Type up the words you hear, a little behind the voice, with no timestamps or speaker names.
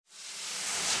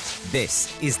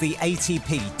This is the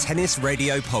ATP Tennis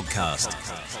Radio Podcast.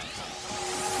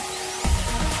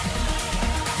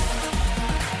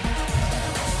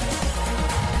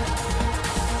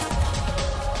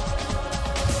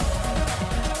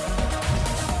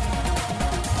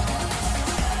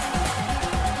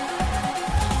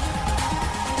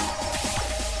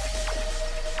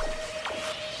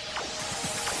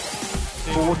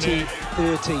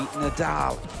 .30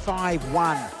 Nadal,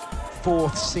 5-1,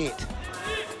 fourth set.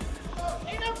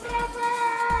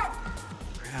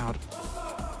 Crowd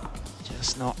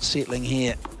just not settling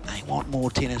here. They want more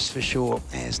tennis for sure,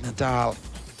 as Nadal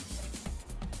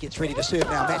gets ready to serve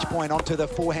now. Match point onto the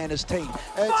forehanders team.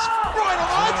 It's right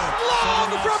on, it's long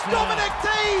from Dominic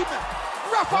Thiem.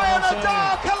 Rafael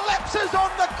Nadal collapses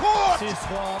on the court.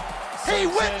 He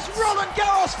wins Roland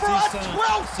Garros for a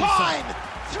 12th time.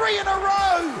 3 in a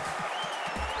row.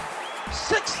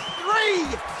 6-3,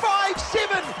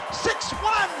 5-7,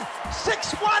 6-1,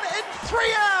 6-1 in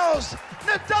 3 hours.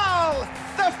 Nadal,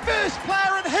 the first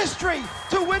player in history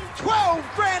to win 12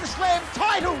 Grand Slam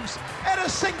titles at a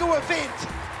single event.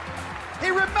 He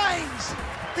remains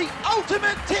the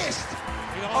ultimate test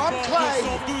on clay.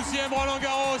 Son 12e Roland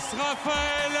Garros,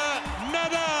 Rafael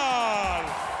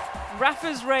Nadal.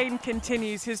 Rafa's reign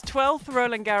continues. His 12th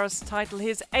Roland Garros title,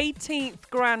 his 18th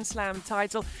Grand Slam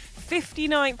title,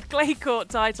 59th clay court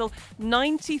title,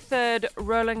 93rd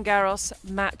Roland Garros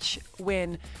match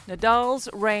win. Nadal's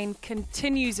reign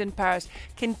continues in Paris,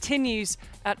 continues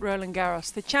at Roland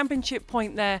Garros. The championship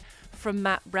point there from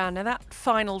Matt Brown. Now that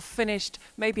final finished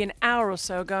maybe an hour or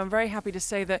so ago. I'm very happy to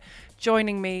say that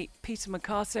joining me, Peter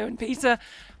Marcato. And Peter,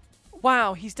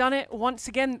 wow, he's done it once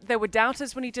again. There were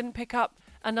doubters when he didn't pick up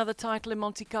another title in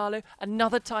Monte Carlo,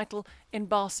 another title in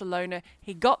Barcelona.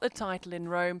 He got the title in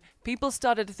Rome. People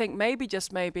started to think maybe,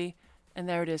 just maybe, and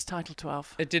there it is, title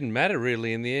 12. It didn't matter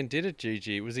really in the end, did it,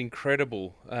 Gigi? It was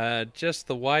incredible. Just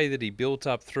the way that he built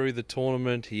up through the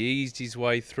tournament. He eased his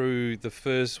way through the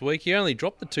first week. He only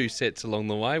dropped the 2 sets along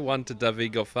the way, one to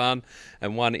David Goffin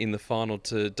and one in the final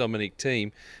to Dominic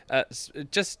Thiem.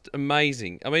 Just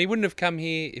amazing. I mean, he wouldn't have come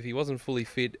here if he wasn't fully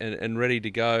fit and ready to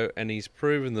go, and he's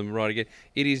proven them right again.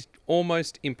 It is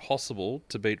almost impossible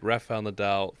to beat Rafael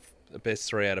Nadal the best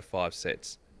 3 out of 5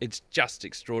 sets. It's just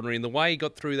extraordinary. And the way he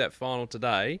got through that final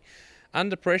today,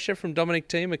 under pressure from Dominic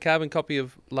Thiem, a carbon copy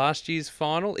of last year's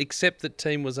final, except that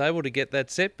Thiem was able to get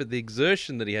that set, but the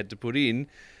exertion that he had to put in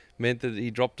meant that he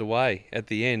dropped away at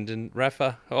the end. And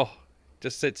Rafa,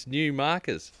 just sets new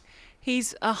markers.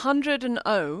 He's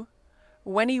 100-0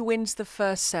 when he wins the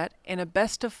first set in a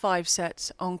best of 5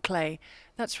 sets on clay.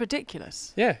 That's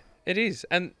ridiculous. Yeah, it is.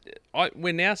 And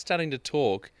we're now starting to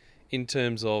talk in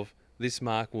terms of this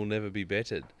mark will never be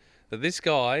bettered. That this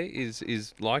guy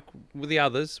is like with the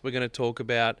others we're going to talk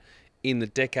about in the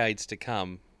decades to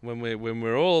come. When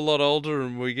we're all a lot older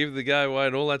and we give the go away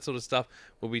and all that sort of stuff,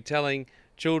 we'll be telling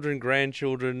children,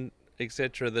 grandchildren,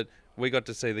 etc. that we got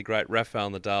to see the great Rafael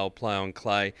Nadal play on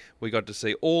clay. We got to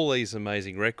see all these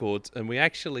amazing records, and we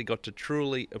actually got to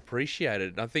truly appreciate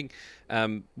it. And I think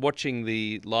watching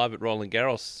the Live at Roland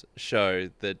Garros show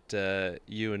that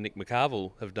you and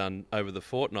McCarvel have done over the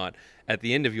fortnight, at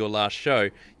the end of your last show,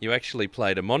 you actually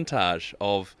played a montage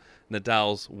of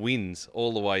Nadal's wins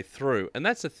all the way through. And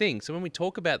that's the thing. So when we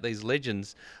talk about these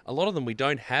legends, a lot of them we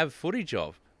don't have footage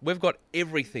of. We've got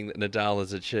everything that Nadal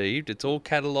has achieved. It's all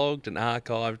catalogued and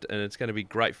archived, and it's going to be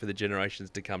great for the generations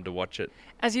to come to watch it.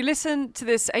 As you listen to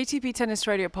this ATP Tennis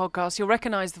Radio podcast, you'll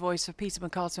recognise the voice of Peter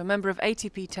Marcato, a member of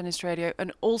ATP Tennis Radio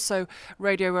and also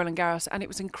Radio Roland Garros. And it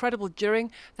was incredible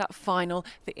during that final,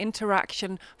 the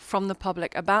interaction from the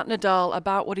public about Nadal,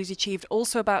 about what he's achieved,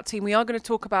 also about Thiem. We are going to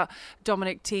talk about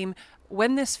Dominic Thiem.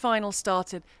 When this final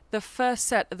started, the first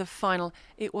set of the final,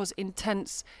 it was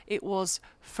intense, it was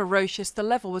ferocious. The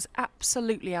level was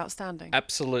absolutely outstanding.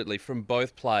 Absolutely, from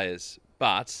both players.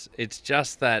 But it's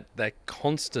just that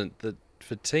constant that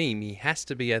for Thiem, he has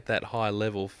to be at that high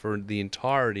level for the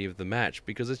entirety of the match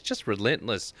because it's just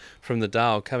relentless from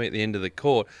Nadal coming at the end of the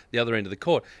court, the other end of the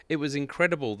court. It was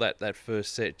incredible that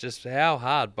first set, just how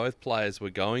hard both players were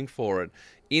going for it.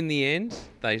 In the end,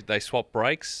 they swapped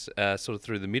breaks sort of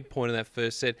through the midpoint of that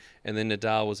first set, and then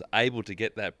Nadal was able to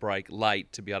get that break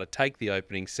late to be able to take the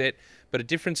opening set. But a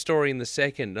different story in the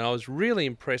second, and I was really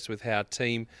impressed with how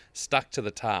Thiem stuck to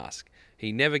the task.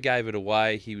 He never gave it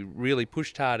away. He really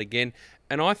pushed hard again,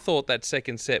 And I thought that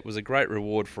second set was a great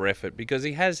reward for effort because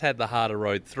he has had the harder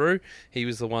road through. He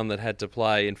was the one that had to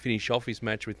play and finish off his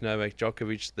match with Novak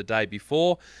Djokovic the day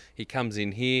before. He comes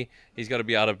in here. He's got to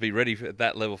be able to be ready at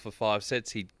that level for 5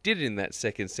 sets. He did it in that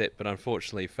second set, but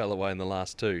unfortunately fell away in the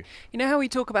last 2. You know how we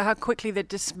talk about how quickly they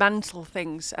dismantle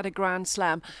things at a Grand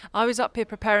Slam? I was up here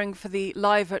preparing for the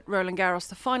Live at Roland Garros,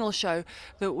 the final show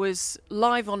that was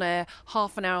live on air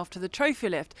half an hour after the trophy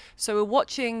lift. So we're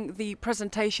watching the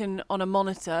presentation on a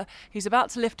monitor. He's about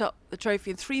to lift up the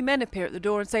trophy and 3 men appear at the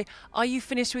door and say, "Are you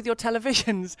finished with your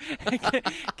televisions?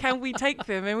 Can we take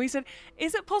them?" And we said,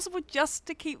 "Is it possible just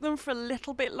to keep them for a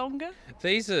little bit longer?"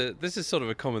 This is sort of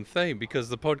a common theme because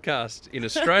the podcast in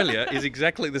Australia is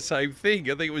exactly the same thing.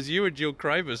 I think it was you and Jill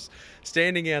Kravis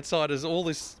standing outside as all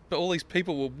these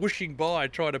people were whooshing by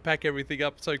trying to pack everything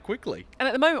up so quickly. And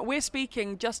at the moment we're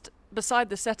speaking just beside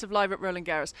the set of Live at Roland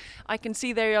Garros. I can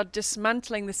see they are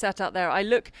dismantling the set out there. I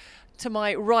look to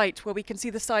my right where we can see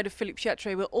the side of Philippe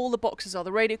Chatrier where all the boxes are,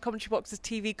 the radio commentary boxes,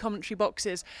 TV commentary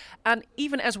boxes. And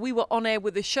even as we were on air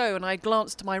with the show and I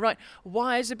glanced to my right,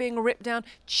 wires are being ripped down,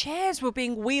 chairs were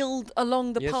being wheeled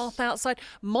along the path outside,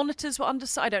 monitors were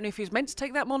underside. I don't know if he was meant to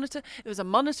take that monitor. There was a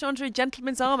monitor under a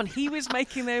gentleman's arm and he was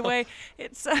making their way.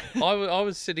 It's I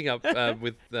was sitting up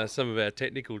with some of our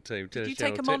technical team. Did you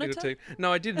take a monitor?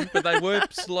 No, I didn't, but they were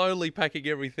slowly packing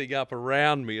everything up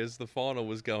around me as the final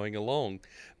was going along.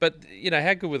 But, you know,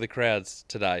 how good were the crowds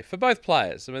today for both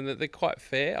players? I mean, they're quite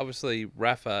fair. Obviously,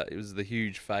 Rafa was the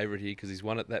huge favourite here because he's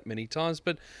won it that many times.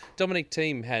 But Dominic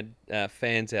Thiem had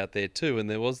fans out there too, and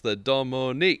there was the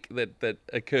Dominic that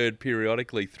occurred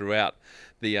periodically throughout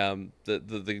the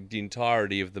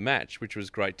entirety of the match, which was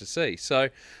great to see. So,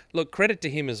 look, credit to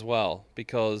him as well,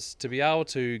 because to be able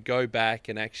to go back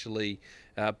and actually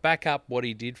back up what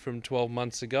he did from 12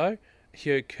 months ago,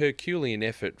 Herculean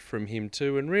effort from him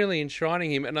too, and really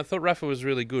enshrining him. And I thought Rafa was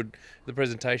really good at the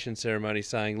presentation ceremony,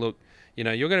 saying, look, you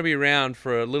know, you're going to be around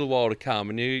for a little while to come,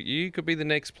 and you could be the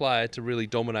next player to really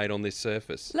dominate on this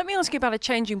surface. Let me ask you about a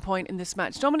changing point in this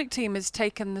match. Dominic Thiem has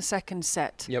taken the second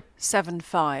set, Yep.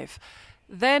 7-5.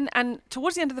 Then, and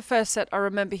towards the end of the first set, I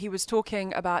remember he was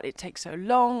talking about it takes so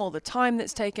long, all the time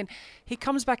that's taken. He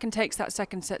comes back and takes that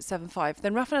second set 7-5.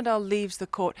 Then Rafa Nadal leaves the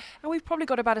court, and we've probably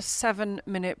got about a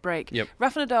 7-minute break. Yep.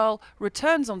 Rafa Nadal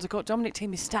returns onto court. Dominic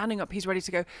Thiem is standing up. He's ready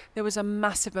to go. There was a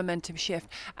massive momentum shift.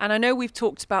 And I know we've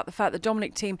talked about the fact that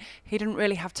Dominic Thiem, he didn't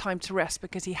really have time to rest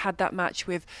because he had that match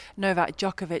with Novak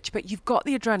Djokovic. But you've got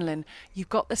the adrenaline, you've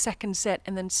got the second set,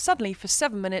 and then suddenly for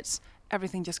 7 minutes,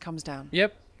 everything just comes down.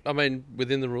 Yep. I mean,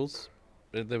 within the rules.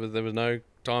 There was no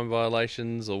time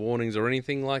violations or warnings or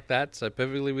anything like that, so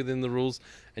perfectly within the rules.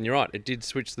 And you're right, it did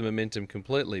switch the momentum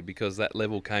completely because that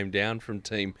level came down from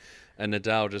Thiem, and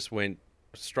Nadal just went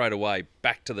straight away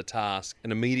back to the task,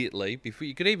 and immediately, before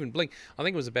you could even blink, I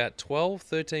think it was about 12,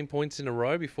 13 points in a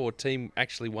row before Thiem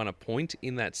actually won a point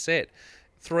in that set.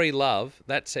 3-love,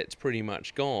 that set's pretty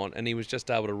much gone, and he was just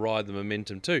able to ride the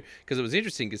momentum too. Because it was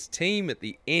interesting, because Thiem at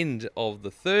the end of the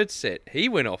third set, he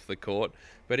went off the court,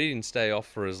 but he didn't stay off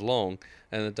for as long,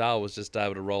 and Nadal was just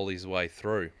able to roll his way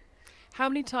through. How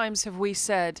many times have we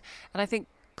said, and I think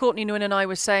Courtney Nguyen and I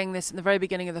were saying this in the very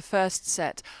beginning of the first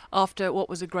set, after what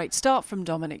was a great start from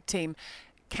Dominic Thiem,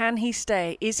 can he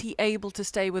stay? Is he able to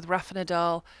stay with Rafa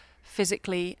Nadal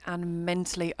physically and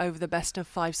mentally over the best of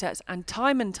 5 sets? And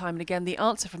time and again, the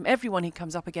answer from everyone he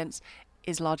comes up against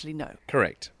is largely no.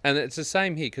 Correct. And it's the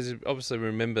same here, because obviously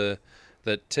remember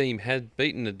that Thiem had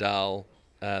beaten Nadal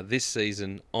this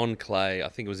season on clay. I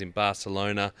think it was in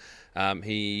Barcelona.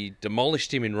 He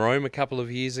demolished him in Rome a couple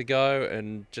of years ago,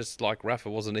 and just like Rafa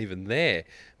wasn't even there,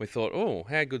 we thought, oh,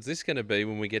 how good's this going to be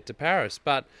when we get to Paris?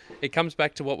 But it comes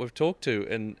back to what we've talked to,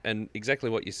 and exactly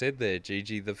what you said there,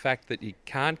 Gigi, the fact that you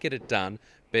can't get it done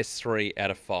best 3 out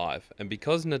of 5. And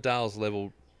because Nadal's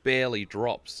level barely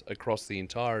drops across the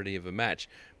entirety of a match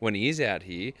when he is out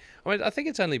here, I mean, I think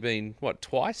it's only been,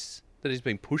 twice that he's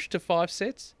been pushed to 5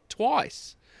 sets?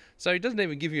 Twice. So he doesn't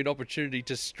even give you an opportunity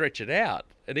to stretch it out.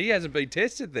 And he hasn't been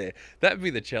tested there. That would be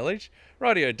the challenge.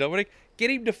 Rightio, Dominic. Get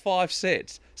him to 5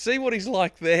 sets. See what he's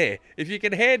like there. If you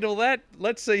can handle that,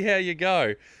 let's see how you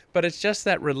go. But it's just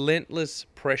that relentless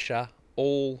pressure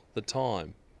all the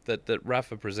time that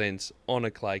Rafa presents on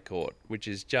a clay court, which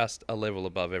is just a level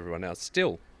above everyone else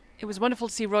still. It was wonderful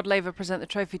to see Rod Laver present the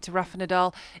trophy to Rafa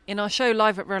Nadal. In our show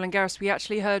Live at Roland Garros, we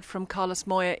actually heard from Carlos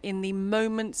Moya in the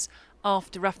moments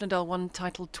after Rafa Nadal won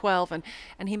title 12,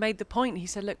 and he made the point. He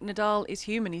said, look, Nadal is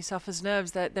human. He suffers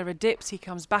nerves. There are dips. He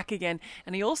comes back again.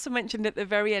 And he also mentioned at the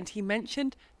very end, he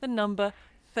mentioned the number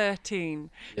 13.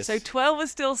 Yes. So 12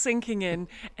 was still sinking in,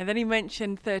 and then he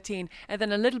mentioned 13. And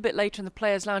then a little bit later in the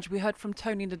Players' Lounge, we heard from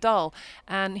Tony Nadal.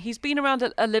 And he's been around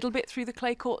a little bit through the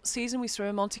clay court season. We saw him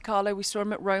in Monte Carlo, we saw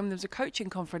him at Rome. There was a coaching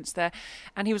conference there.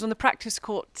 And he was on the practice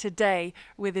court today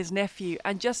with his nephew.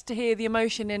 And just to hear the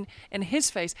emotion in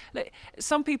his face. Look,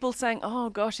 some people saying, oh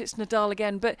gosh, it's Nadal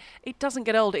again. But it doesn't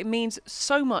get old. It means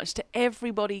so much to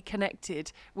everybody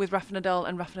connected with Rafa Nadal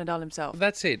and Rafa Nadal himself.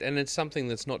 That's it, and it's something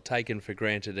that's not taken for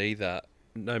granted either.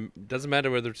 No, doesn't matter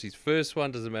whether it's his first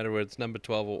one, doesn't matter whether it's number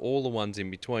 12 or all the ones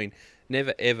in between.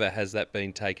 Never ever has that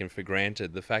been taken for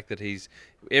granted. The fact that he's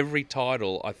every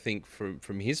title, I think,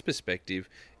 from his perspective,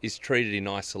 is treated in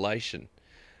isolation.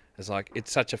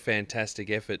 It's such a fantastic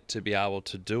effort to be able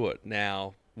to do it.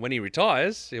 Now, when he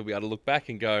retires, he'll be able to look back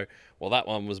and go, well, that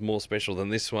one was more special than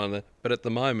this one. But at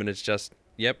the moment, it's just,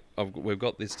 yep, we've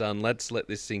got this done. Let's let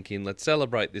this sink in. Let's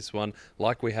celebrate this one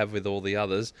like we have with all the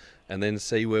others, and then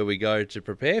see where we go to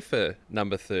prepare for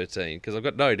number 13. Because I've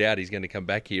got no doubt he's going to come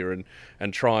back here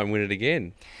and try and win it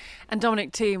again. And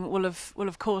Dominic Thiem will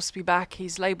of course be back.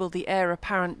 He's labelled the heir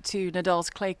apparent to Nadal's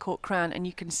clay court crown, and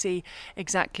you can see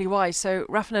exactly why. So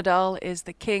Rafa Nadal is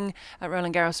the king at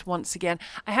Roland Garros once again.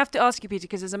 I have to ask you, Peter,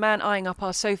 because there's a man eyeing up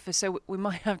our sofa, so we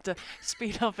might have to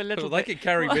speed up a little bit. They could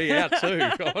carry me out too.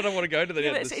 I don't want to go to the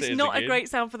end of the stairs. It's not again. A great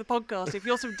sound for the podcast. If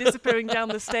you're sort of disappearing down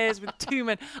the stairs with two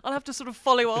men, I'll have to sort of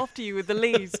follow after you with the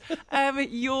leads.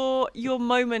 Your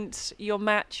moment, your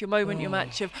match.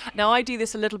 Of now, I do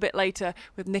this a little bit later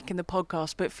with Nick in the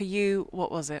podcast, but for you,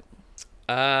 what was it?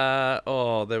 There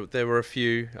were a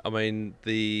few. I mean,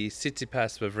 the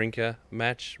Tsitsipas-Wawrinka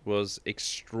match was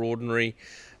extraordinary.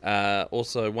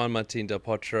 Also, Juan Martín del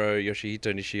Potro,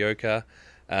 Yoshihito Nishioka.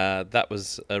 That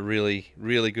was a really,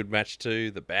 really good match too.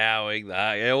 The bowing,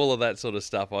 all of that sort of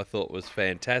stuff I thought was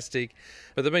fantastic.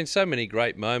 But there have been so many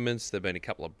great moments. There have been a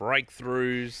couple of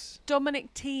breakthroughs.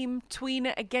 Dominic Thiem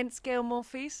tweener against Gail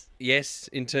Monfils. Yes,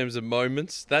 in terms of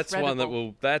moments. That's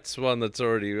Incredible. that's one that's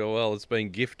already, it's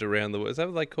been gift around the world. Is that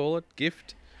what they call it?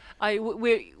 Gift?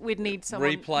 We'd need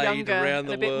someone replayed younger around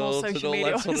the and a bit more world and social all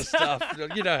media that sort of stuff.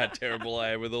 You know how terrible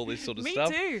I am with all this sort of stuff.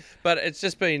 Me too. But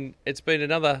it's been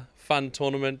another fun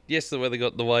tournament. Yes, the weather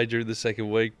got in the way during the second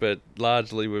week, but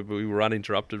largely we were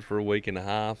uninterrupted for a week and a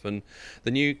half. And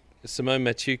the new Simone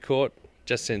Mathieu court,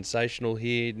 just sensational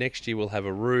here. Next year we'll have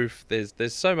a roof. There's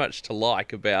so much to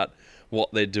like about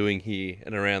what they're doing here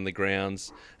and around the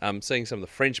grounds. Seeing some of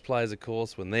the French players, of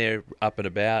course, when they're up and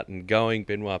about and going.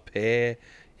 Benoit Paire,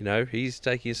 he's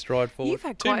taking a stride forward. You've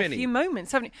had quite a few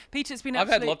moments, haven't you? Peter, it's been I've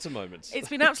had lots of moments. It's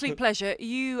been an absolute pleasure.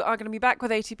 You are going to be back with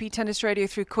ATP Tennis Radio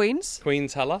through Queen's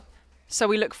Halle. So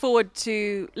we look forward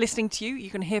to listening to you. You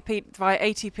can hear Pete via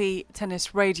ATP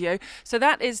Tennis Radio. So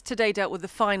that is today dealt with, the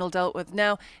final dealt with.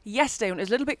 Now, yesterday when it was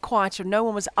a little bit quieter, no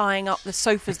one was eyeing up the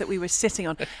sofas that we were sitting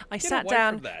on. I sat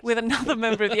down with another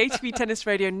member of the ATP Tennis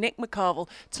Radio, Nick McCarvel,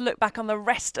 to look back on the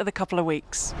rest of the couple of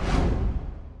weeks.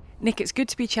 Nick, it's good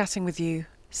to be chatting with you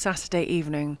Saturday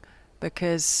evening,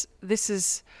 because this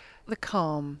is the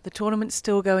calm. The tournament's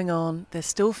still going on. There's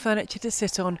still furniture to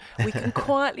sit on. We can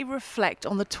quietly reflect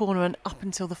on the tournament up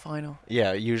until the final.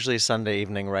 Yeah, usually Sunday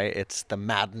evening, right? It's the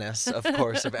madness, of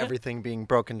course, of everything being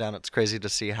broken down. It's crazy to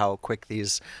see how quick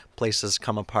these places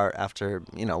come apart after,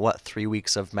 3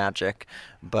 weeks of magic.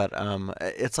 But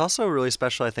it's also really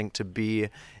special, I think, to be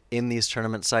in these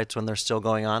tournament sites when they're still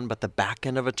going on, but the back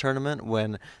end of a tournament,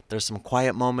 when there's some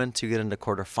quiet moments, you get into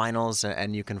quarterfinals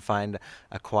and you can find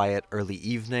a quiet early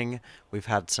evening. We've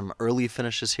had some early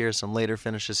finishes here, some later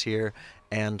finishes here,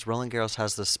 and Roland Garros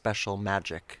has this special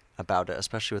magic about it,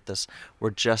 especially with this.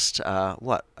 We're just, a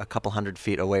couple 100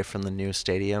 feet away from the new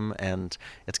stadium, and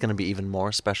it's going to be even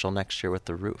more special next year with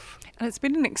the roof. And it's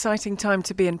been an exciting time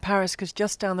to be in Paris, because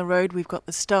just down the road we've got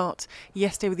the start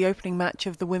yesterday with the opening match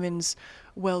of the Women's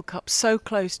World Cup, so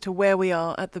close to where we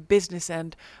are at the business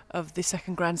end of the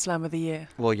second Grand Slam of the year.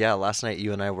 Well, yeah, last night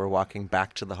you and I were walking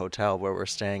back to the hotel where we're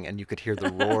staying, and you could hear the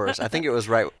roars. I think it was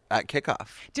right at kickoff.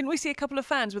 Didn't we see a couple of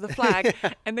fans with a flag?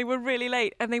 Yeah. And they were really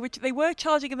late, and they were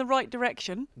charging in the right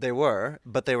direction. They were,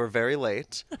 but they were very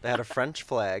late. They had a French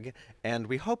flag, and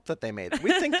we hope that they made it.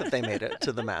 We think that they made it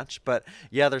to the match. But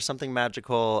yeah, there's something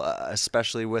magical,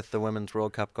 especially with the Women's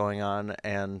World Cup going on.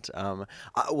 And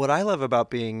what I love about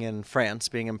being in France,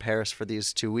 being in Paris for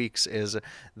these 2 weeks, is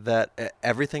that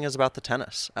everything is about the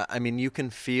tennis. I mean, you can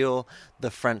feel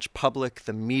the French public,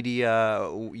 the media.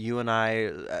 You and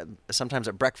I, sometimes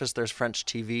at breakfast, there's French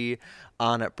TV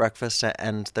on at breakfast,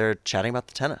 and they're chatting about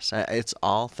the tennis. It's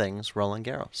all things Roland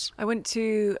Garros. I went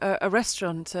to a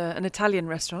restaurant, an Italian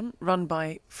restaurant, run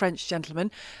by French gentlemen,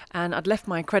 and I'd left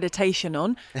my accreditation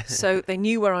on, so they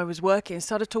knew where I was working and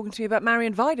started talking to me about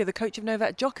Marian Vida, the coach of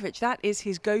Novak Djokovic. That is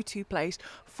his go-to place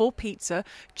for pizza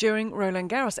during Roland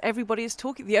Garros. Everybody is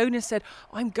talking. The owner said,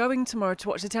 I'm going tomorrow to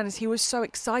watch the tennis. He was so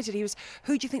excited. He was,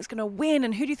 who do you think's going to win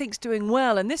and who do you think's doing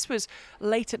well? And this was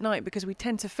late at night because we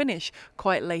tend to finish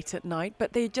quite late at night,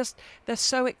 but they're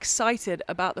so excited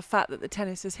about the fact that the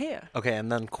tennis is here. Okay,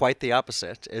 and then quite the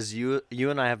opposite is you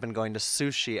and I have been going to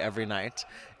sushi every night,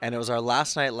 and it was our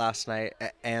last night,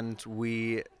 and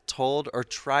we told or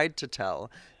tried to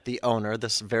tell the owner,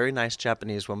 this very nice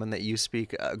Japanese woman that you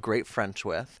speak great French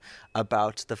with,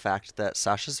 about the fact that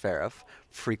Sasha Zverev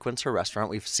frequents her restaurant.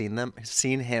 We've seen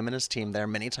him and his team there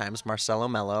many times. Marcelo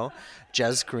Mello,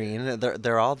 Jez Green,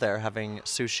 they're all there having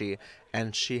sushi,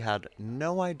 and she had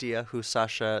no idea who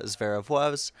Sasha Zverev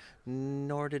was,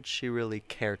 nor did she really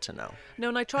care to know. No,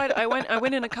 and I tried. I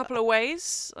went in a couple of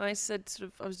ways. I said,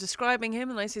 I was describing him,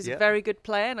 and I said he's a very good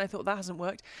player, and I thought that hasn't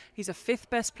worked. He's a 5th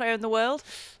best player in the world.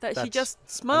 She just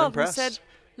smiled and said,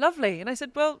 lovely. And I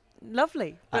said, well,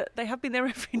 lovely, but they have been there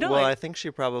every night. Well, I think she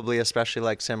probably especially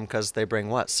likes him because they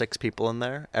bring, 6 people in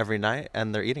there every night,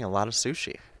 and they're eating a lot of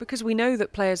sushi. Because we know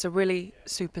that players are really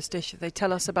superstitious. They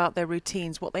tell us about their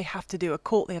routines, what they have to do, a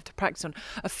court they have to practice on,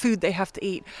 a food they have to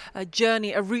eat, a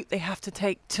journey, a route they have to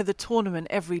take to the tournament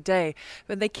every day.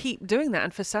 But they keep doing that.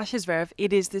 And for Sasha Zverev,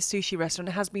 it is this sushi restaurant.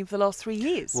 It has been for the last 3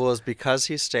 years. Well, it's because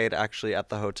he stayed actually at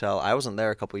the hotel. I wasn't there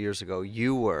a couple of years ago.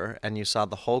 You were, and you saw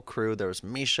the whole crew. There was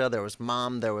Misha, there was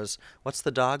Mom, there was, what's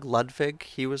the dog? Ludwig,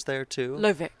 he was there too.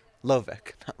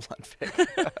 Lovic, not Ludwig.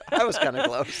 I was kind of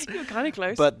close. You were kind of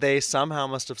close. But they somehow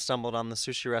must have stumbled on the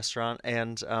sushi restaurant.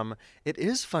 And it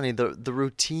is funny, the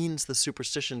routines, the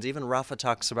superstitions. Even Rafa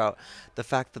talks about the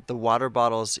fact that the water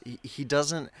bottles, he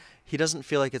doesn't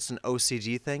feel like it's an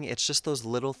OCD thing. It's just those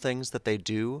little things that they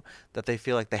do that they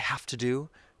feel like they have to do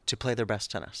to play their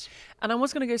best tennis. And I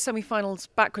was going to go semi-finals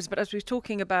backwards, but as we were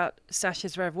talking about Sasha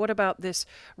Zverev, what about this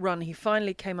run? He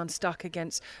finally came unstuck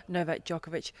against Novak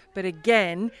Djokovic, but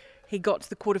again, he got to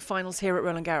the quarterfinals here at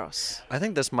Roland Garros. I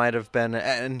think this might have been,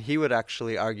 and he would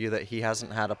actually argue that he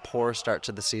hasn't had a poor start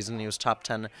to the season. He was top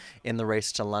 10 in the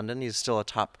race to London. He's still a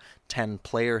top 10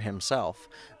 player himself,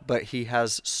 but he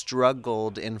has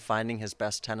struggled in finding his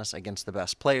best tennis against the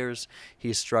best players.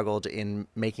 He's struggled in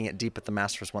making it deep at the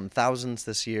Masters 1000s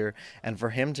this year, and for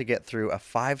him to get through a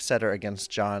 5-setter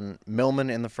against John Millman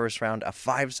in the first round, a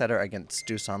 5-setter against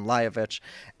Dusan Lajovic,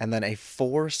 and then a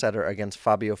 4-setter against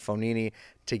Fabio Fognini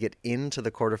to get into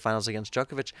the quarterfinals against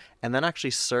Djokovic, and then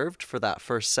actually served for that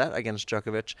first set against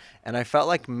Djokovic. And I felt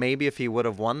like maybe if he would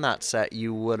have won that set,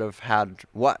 you would have had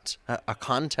a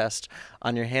contest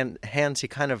on your hands. He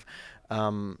kind of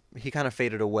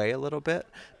faded away a little bit,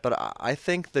 but I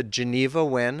think the Geneva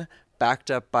win,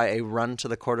 backed up by a run to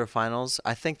the quarterfinals,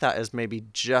 I think that is maybe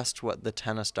just what the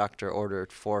tennis doctor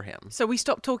ordered for him. So we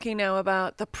stop talking now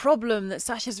about the problem that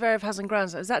Sasha Zverev has in Grand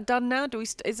Slam. Is that done now?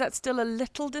 Is that still a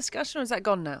little discussion, or is that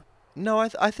gone now? No,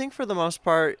 I think for the most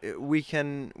part we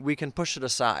can push it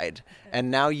aside. And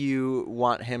now you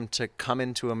want him to come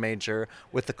into a major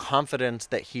with the confidence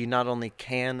that he not only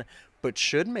can but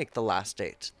should make the last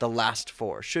 8, the last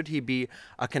 4. Should he be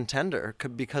a contender?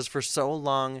 Because for so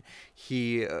long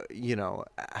he,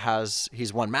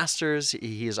 he's won Masters.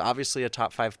 He is obviously a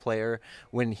top 5 player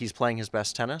when he's playing his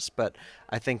best tennis. But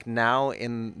I think now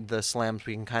in the slams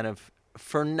we can kind of,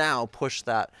 for now, push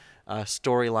that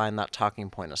storyline, that talking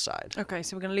point aside. Okay,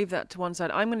 so we're going to leave that to one side.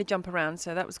 I'm going to jump around.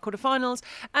 So that was quarterfinals,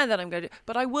 and then I'm going to...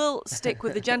 But I will stick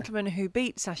with the gentleman who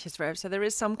beat Sasha Zverev. So there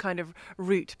is some kind of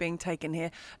route being taken here.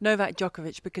 Novak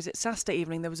Djokovic, because it's Saturday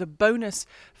evening. There was a bonus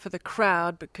for the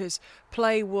crowd because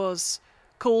play was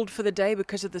called for the day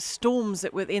because of the storms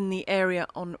that were in the area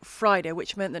on Friday,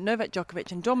 which meant that Novak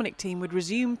Djokovic and Dominic Thiem would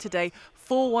resume today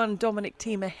 4-1 Dominic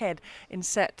Thiem ahead in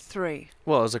set 3.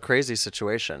 Well, it was a crazy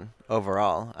situation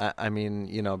overall. I mean,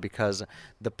 because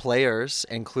the players,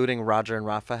 including Roger and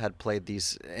Rafa, had played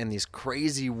in these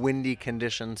crazy windy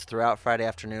conditions throughout Friday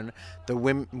afternoon. The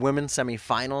women's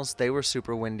semifinals, they were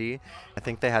super windy. I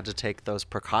think they had to take those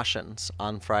precautions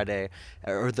on Friday,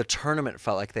 or the tournament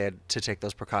felt like they had to take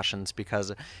those precautions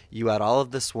because you had all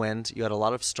of this wind, you had a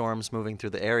lot of storms moving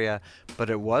through the area, but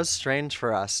it was strange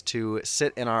for us to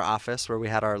sit in our office where we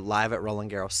had our Live at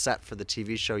Roland Garros set for the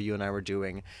TV show you and I were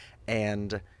doing,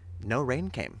 and no rain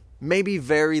came. Maybe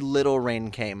very little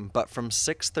rain came, but from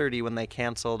 6:30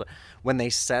 when they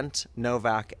sent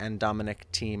Novak and Dominic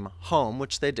Thiem home,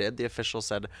 which they did, the official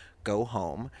said, go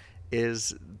home,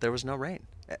 is there was no rain.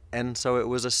 And so it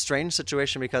was a strange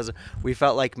situation because we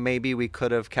felt like maybe we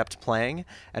could have kept playing.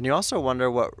 And you also wonder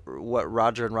what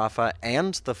Roger and Rafa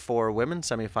and the 4 women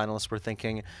semifinalists were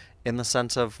thinking, in the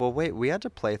sense of, well, wait, we had to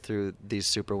play through these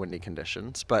super windy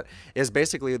conditions. But it's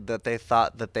basically that they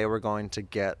thought that they were going to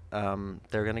get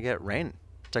rain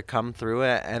to come through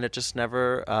it, and it just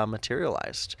never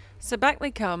materialized. So back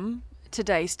they come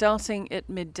today, starting at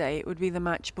midday. It would be the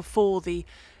match before the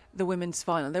women's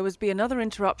final. There would be another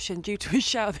interruption due to a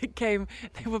shower that came.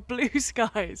 There were blue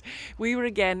skies. We were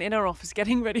again in our office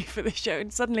getting ready for the show,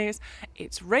 and suddenly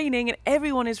it's raining and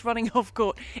everyone is running off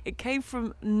court. It came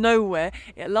from nowhere.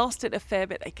 It lasted a fair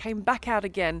bit. They came back out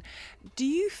again. Do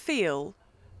you feel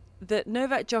that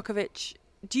Novak Djokovic,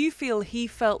 he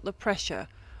felt the pressure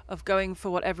of going for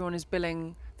what everyone is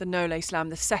billing the Nole Slam,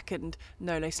 the second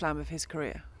Nole Slam of his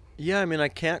career? Yeah, I mean, I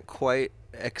can't quite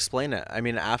explain it. I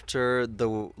mean, after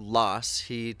the loss,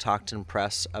 he talked in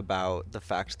press about the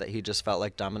fact that he just felt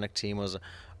like Dominic Thiem was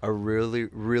a really,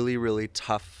 really, really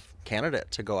tough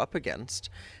candidate to go up against.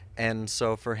 And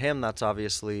so for him, that's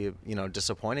obviously,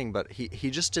 disappointing, but he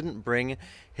just didn't bring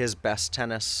his best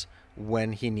tennis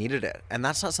when he needed it. And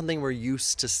that's not something we're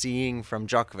used to seeing from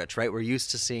Djokovic, right? We're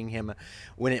used to seeing him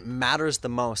when it matters the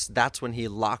most. That's when he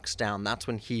locks down. That's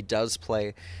when he does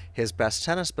play his best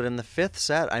tennis. But in the 5th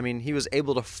set, I mean, he was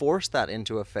able to force that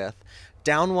into a 5th.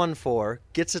 Down 1-4,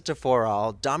 gets it to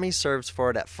 4-all. Dami serves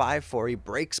for it at 5-4. He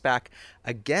breaks back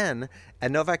again,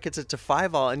 and Novak gets it to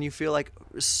 5-all. And you feel like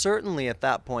certainly at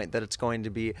that point that it's going to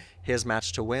be his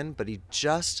match to win. But he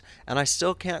just, and I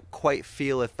still can't quite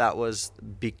feel if that was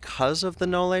because of the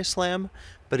Nole Slam,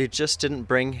 but he just didn't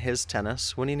bring his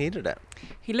tennis when he needed it.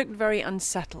 He looked very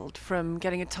unsettled, from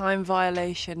getting a time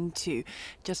violation to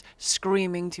just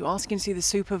screaming to asking to see the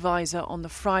supervisor on the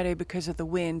Friday because of the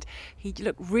wind. He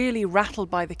looked really rattled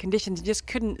by the conditions and just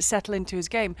couldn't settle into his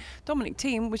game. Dominic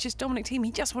Thiem was just Dominic Thiem.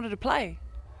 He just wanted to play.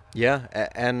 Yeah,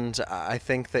 and I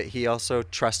think that he also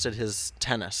trusted his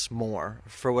tennis more,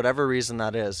 for whatever reason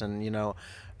that is. And,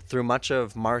 through much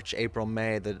of March, April,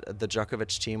 May, the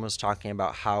Djokovic team was talking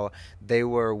about how they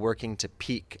were working to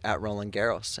peak at Roland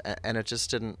Garros, and it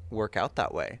just didn't work out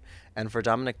that way. And for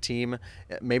Dominic Thiem,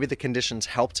 maybe the conditions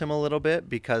helped him a little bit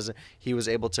because he was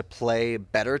able to play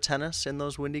better tennis in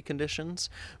those windy conditions.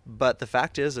 But the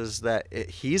fact is that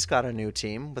he's got a new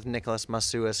team with Nicolas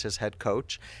Massu as his head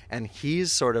coach, and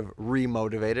he's sort of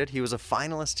remotivated. He was a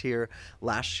finalist here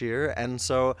last year, and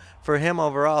so for him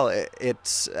overall,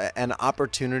 it's an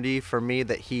opportunity for me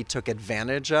that he took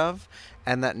advantage of,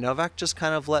 and that Novak just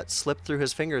kind of let slip through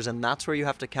his fingers. And that's where you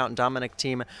have to count Dominic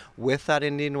Thiem with that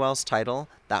Indian Wells title,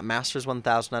 that Masters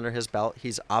 1000 under his belt.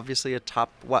 He's obviously a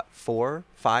top, 4,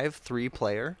 5, 3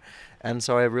 player. And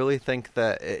so I really think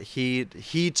that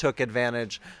he took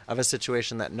advantage of a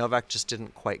situation that Novak just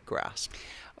didn't quite grasp.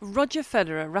 Roger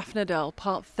Federer, Rafa Nadal,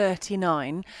 part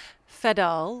 39.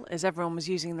 Fedal, as everyone was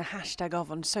using the hashtag of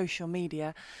on social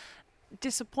media.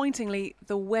 Disappointingly,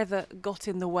 the weather got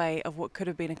in the way of what could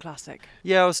have been a classic.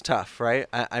 Yeah, it was tough, right?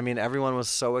 I mean, everyone was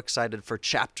so excited for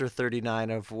Chapter 39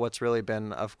 of what's really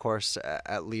been, of course,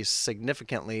 at least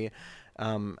significantly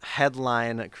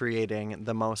headline creating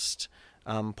the most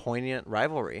poignant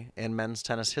rivalry in men's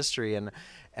tennis history.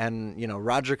 And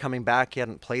Roger coming back, he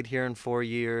hadn't played here in 4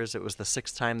 years. It was the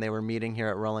 6th time they were meeting here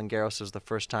at Roland Garros. It was the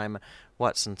first time,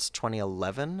 since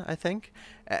 2011, I think.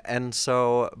 And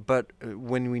so, but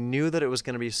when we knew that it was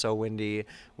going to be so windy,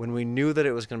 when we knew that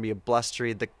it was going to be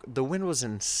blustery, the wind was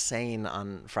insane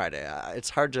on Friday.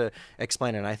 It's hard to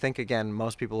explain it. And I think, again,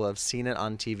 most people have seen it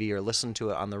on TV or listened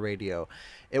to it on the radio.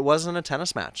 It wasn't a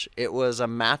tennis match. It was a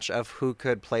match of who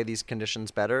could play these conditions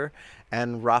better.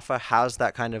 And Rafa has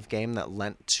that kind of game that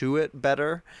lent to it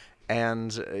better.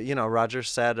 And, Roger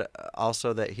said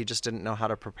also that he just didn't know how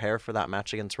to prepare for that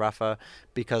match against Rafa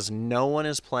because no one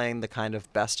is playing the kind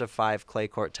of best-of-5 clay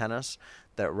court tennis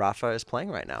that Rafa is playing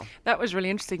right now. That was really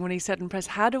interesting when he said in press,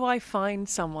 how do I find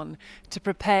someone to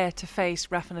prepare to face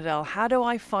Rafa Nadal? How do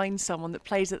I find someone that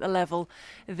plays at the level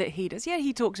that he does? Yeah,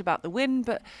 he talks about the win,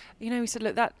 but, he said,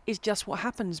 look, that is just what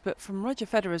happens. But from Roger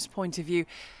Federer's point of view,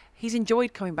 he's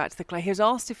enjoyed coming back to the clay. He was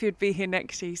asked if he'd be here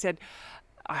next year. He said,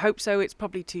 I hope so. It's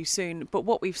probably too soon. But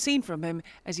what we've seen from him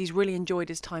is he's really enjoyed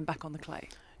his time back on the clay.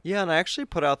 Yeah, and I actually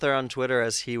put out there on Twitter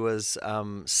as he was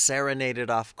serenaded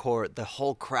off court, the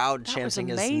whole crowd chanting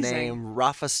his name,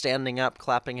 Rafa standing up,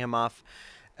 clapping him off.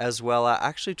 as well. I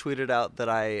actually tweeted out that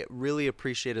I really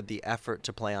appreciated the effort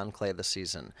to play on clay this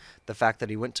season. The fact that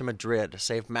he went to Madrid,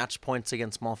 saved match points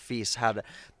against Monfils, had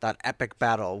that epic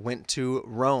battle, went to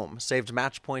Rome, saved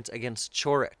match points against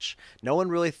Coric. No one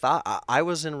really thought, I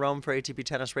was in Rome for ATP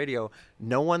Tennis Radio,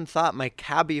 no one thought, my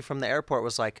cabbie from the airport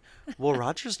was like, well,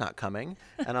 Roger's not coming.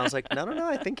 And I was like, no,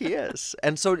 I think he is.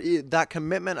 And so that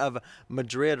commitment of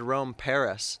Madrid, Rome,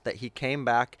 Paris, that he came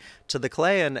back to the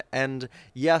clay. And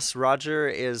yes, Roger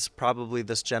is probably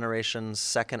this generation's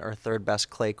second or third best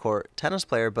clay court tennis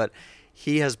player, but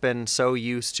he has been so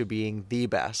used to being the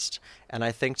best. And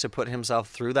I think to put himself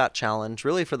through that challenge,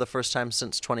 really for the first time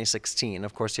since 2016,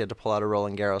 of course he had to pull out of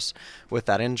Roland Garros with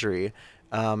that injury.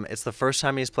 It's the first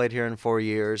time he's played here in 4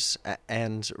 years,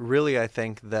 and really I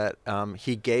think that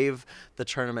he gave the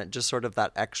tournament just sort of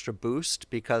that extra boost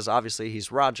because obviously he's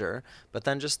Roger, but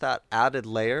then just that added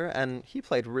layer, and he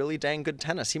played really dang good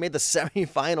tennis. He made the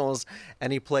semifinals,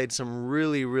 and he played some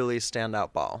really, really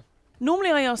standout ball.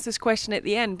 Normally I ask this question at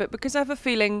the end, but because I have a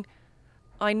feeling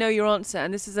I know your answer,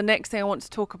 and this is the next thing I want to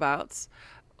talk about,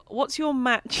 what's your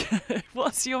match?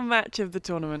 What's your match of the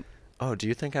tournament? Oh, do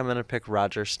you think I'm going to pick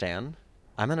Roger Stan?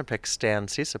 I'm going to pick Stan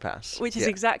Tsitsipas. Which is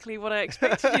exactly what I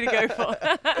expected you to go for.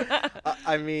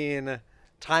 I mean,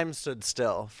 time stood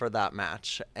still for that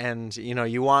match. And, you know,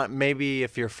 you want, maybe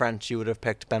if you're French, you would have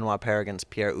picked Benoit Paire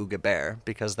against Pierre Huguebert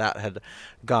because that had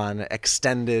gone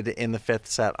extended in the fifth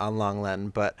set on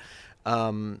Longlen. But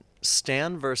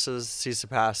Stan versus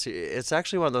Tsitsipas, it's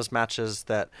actually one of those matches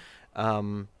that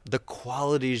the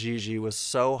quality Gigi was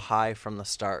so high from the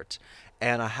start.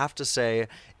 And I have to say,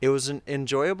 it was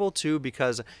enjoyable, too,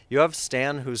 because you have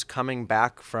Stan who's coming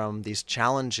back from these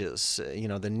challenges, you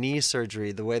know, the knee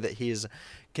surgery, the way that he's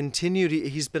continued.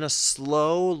 He's been a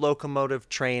slow locomotive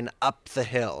train up the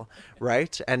hill,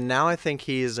 right? And now I think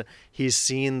he's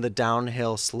seen the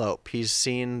downhill slope. He's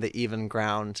seen the even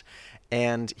ground,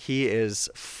 and he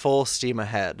is full steam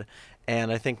ahead.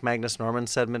 And I think Magnus Norman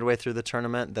said midway through the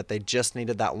tournament that they just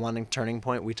needed that one turning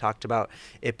point. We talked about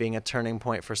it being a turning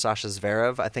point for Sasha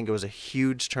Zverev. I think it was a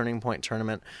huge turning point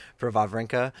tournament for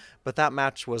Wawrinka. But that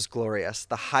match was glorious.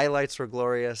 The highlights were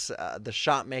glorious. The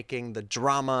shot making, the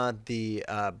drama, the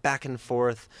back and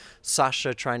forth.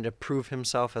 Sasha trying to prove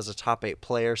himself as a top 8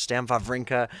 player. Stan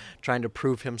Wawrinka trying to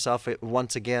prove himself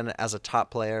once again as a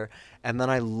top player. And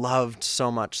then I loved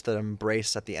so much the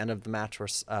embrace at the end of the match where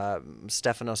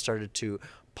Stefano started to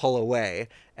pull away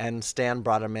and Stan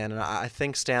brought him in. And I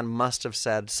think Stan must have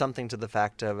said something to the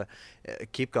fact of,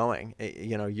 keep going.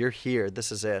 You know, you're here.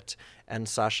 This is it. And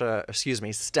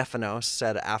Stefano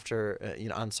said after,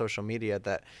 on social media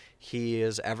that he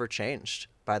is ever changed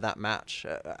by that match.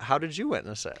 How did you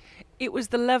witness it? It was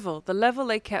the level. The level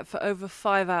they kept for over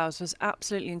 5 hours was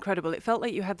absolutely incredible. It felt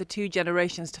like you had the two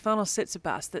generations. Stefanos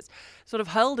Tsitsipas that sort of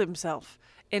hurled himself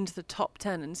into the top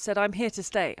 10 and said, I'm here to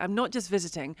stay. I'm not just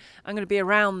visiting. I'm going to be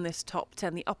around this top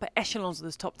 10, the upper echelons of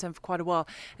this top 10 for quite a while.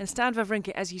 And Stan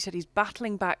Wawrinka, as you said, he's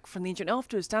battling back from the injury. And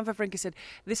afterwards, Stan Wawrinka said,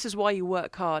 this is why you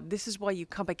work hard. This is why you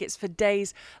come back. It's for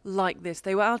days like this.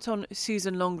 They were out on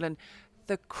Susan Longlen.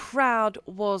 The crowd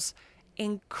was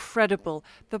incredible.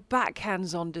 The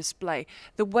backhands on display,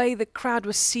 the way the crowd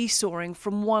was seesawing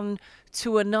from one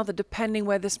to another depending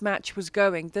where this match was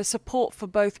going, the support for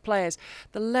both players,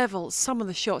 the level, some of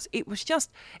the shots, it was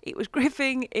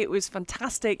gripping, it was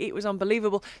fantastic, it was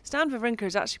unbelievable. Stan Wawrinka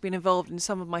has actually been involved in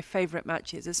some of my favourite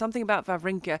matches. There's something about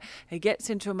Wawrinka. He gets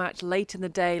into a match late in the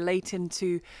day, late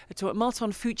into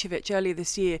Marton Fucsovics earlier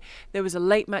this year. There was a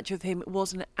late match with him. It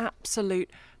was an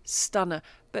absolute stunner.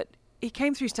 But he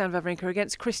came through Stan Wawrinka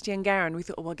against Christian Garin. We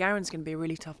thought, well, Garin's going to be a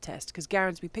really tough test because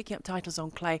Garin's been picking up titles on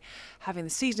clay, having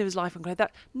the season of his life on clay.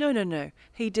 No.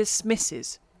 He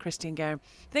dismisses Christian Garin.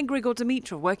 Then Grigor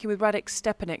Dimitrov working with Radek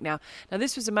Stepanek now. Now,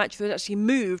 this was a match that actually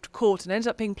moved court and ended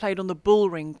up being played on the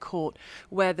Bullring court,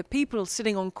 where the people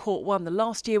sitting on court 1, the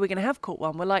last year we're going to have court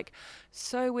 1, were like,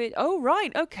 we've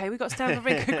got Stan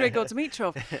Wawrinka, Grigor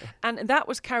Dimitrov. And that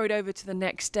was carried over to the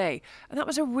next day. And that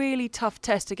was a really tough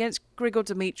test against Grigor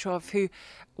Dimitrov, who,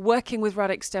 working with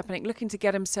Radek Stepanek, looking to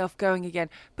get himself going again.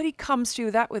 But he comes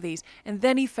through that with ease. And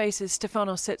then he faces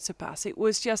Stefanos Tsitsipas. It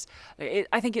was just,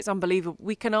 I think it's unbelievable.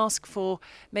 We can ask for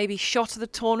maybe shot of the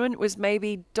tournament was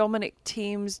maybe Dominic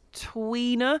Thiem's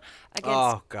tweener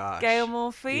against Gael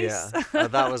Monfils. Yeah,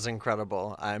 that was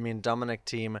incredible. I mean, Dominic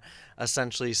Thiem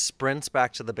essentially sprints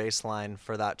back to the baseline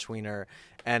for that tweener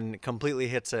and completely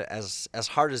hits it as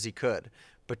hard as he could.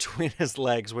 between his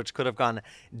legs, which could have gone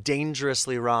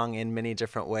dangerously wrong in many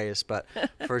different ways. But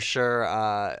for sure,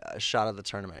 a shot of the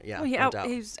tournament. Yeah, well,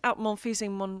 he's out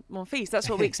Monfils-ing Monfils. That's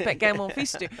what we expect Gael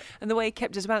Monfils to do. And the way he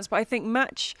kept his balance. But I think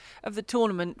match of the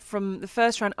tournament from the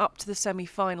first round up to the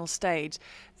semi-final stage,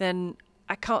 then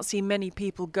I can't see many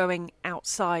people going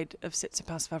outside of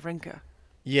Tsitsipas Wawrinka.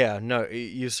 Yeah, no,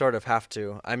 you sort of have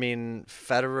to. I mean,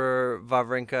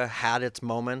 Federer-Wawrinka had its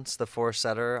moments, the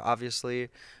four-setter, obviously.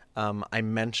 I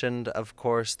mentioned, of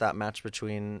course, that match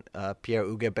between Pierre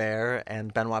Huguebert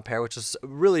and Benoit Paire, which is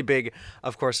really big,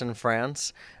 of course, in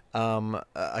France. Karen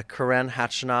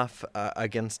Khachanov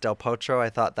against Del Potro, I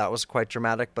thought that was quite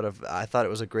dramatic, but I thought it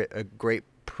was a great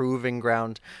proving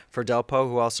ground for Delpo,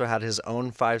 who also had his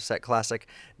own 5-set classic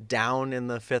down in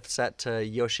the 5th set to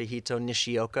Yoshihito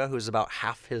Nishioka, who's about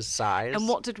half his size. And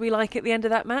what did we like at the end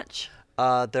of that match?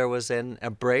 There was an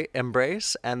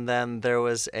embrace, and then there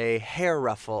was a hair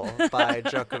ruffle by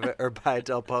by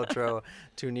Del Potro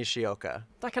to Nishioka.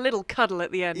 Like a little cuddle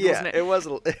at the end, wasn't it? It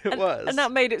was. And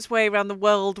that made its way around the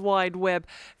World Wide Web.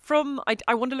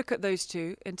 I want to look at those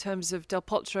two in terms of Del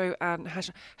Potro and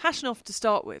Khachanov to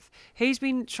start with. He's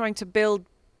been trying to build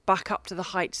back up to the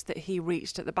heights that he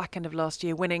reached at the back end of last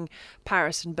year, winning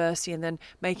Paris and Bercy and then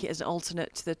make it as an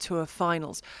alternate to the Tour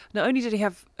finals. Not only did he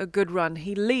have a good run,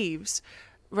 he leaves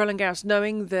Roland Garros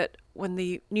knowing that when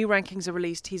the new rankings are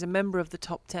released, he's a member of the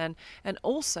top 10, and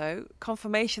also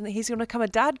confirmation that he's going to become a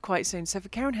dad quite soon. So for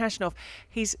Karen Khachanov,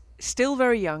 he's still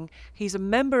very young, he's a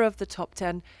member of the top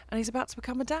 10, and he's about to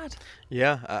become a dad.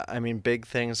 Yeah, I mean, big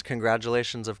things.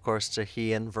 Congratulations, of course, to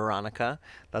he and Veronica.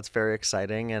 That's very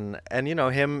exciting. And you know,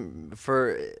 him,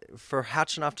 for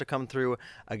Khachanov to come through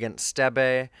against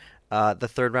Stebe, the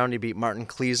third round he beat Martin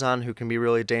Klizan, who can be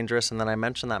really dangerous. And then I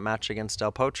mentioned that match against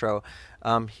Del Potro.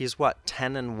 He's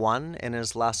 10-1 in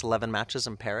his last 11 matches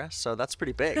in Paris, so that's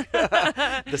pretty big.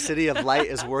 The city of light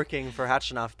is working for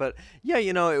Khachanov. But yeah,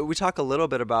 you know, we talk a little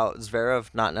bit about Zverev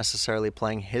not necessarily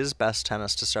playing his best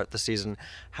tennis to start the season.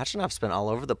 Khachanov's been all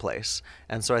over the place,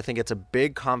 and so I think it's a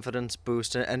big confidence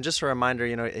boost. And just a reminder,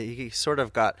 you know, he sort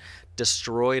of got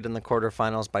destroyed in the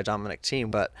quarterfinals by Dominic Thiem,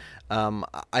 but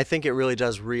I think it really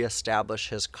does reestablish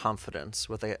his confidence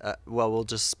with we'll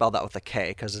just spell that with a K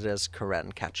because it is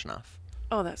Karen Khachanov.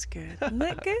 Oh, that's good. Isn't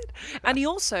that good? And he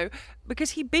also,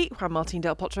 because he beat Juan Martín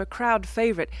Del Potro, a crowd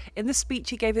favourite, in the speech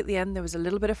he gave at the end, there was a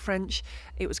little bit of French.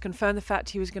 It was confirmed the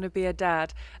fact he was going to be a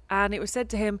dad. And it was said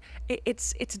to him,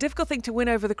 it's a difficult thing to win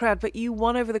over the crowd, but you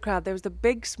won over the crowd. There was the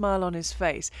big smile on his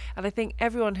face. And I think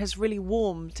everyone has really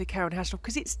warmed to Karen Khachanov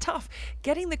because it's tough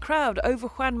getting the crowd over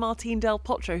Juan Martín Del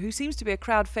Potro, who seems to be a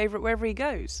crowd favourite wherever he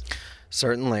goes.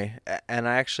 Certainly. And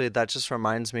that just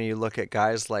reminds me, you look at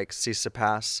guys like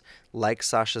Tsitsipas, like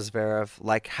Sasha Zverev,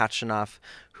 like Khachanov,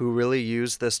 who really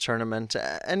use this tournament.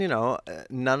 And, you know,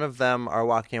 none of them are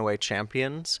walking away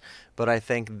champions, but I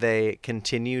think they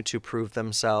continue to prove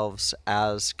themselves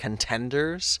as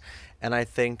contenders. And I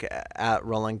think at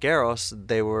Roland Garros,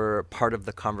 they were part of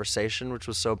the conversation, which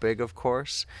was so big, of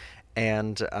course.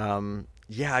 And,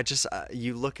 yeah,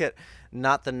 you look at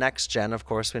not the next gen, of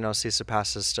course, we know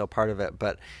Tsitsipas is still part of it,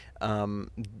 but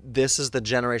this is the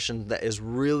generation that is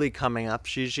really coming up,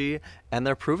 Gigi, and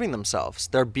they're proving themselves.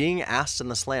 They're being asked in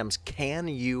the slams, can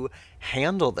you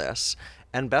handle this?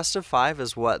 And best of 5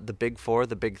 is what the big 4,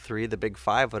 the big 3, the big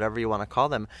 5, whatever you want to call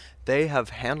them, they have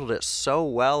handled it so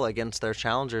well against their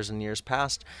challengers in years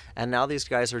past, and now these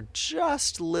guys are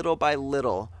just little by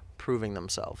little proving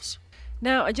themselves.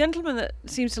 Now, a gentleman that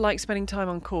seems to like spending time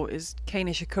on court is Kei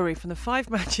Nishikori. From the 5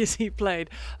 matches he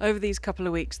played over these couple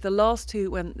of weeks, the last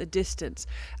 2 went the distance.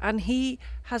 And he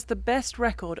has the best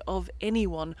record of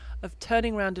anyone of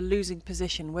turning around a losing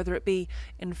position, whether it be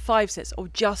in 5 sets or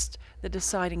just the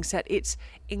deciding set. It's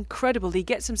incredible. He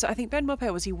gets himself, I think Ben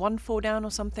Mopé, was he 1-4 down or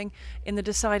something in the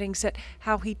deciding set,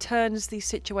 how he turns these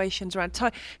situations around.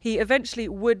 He eventually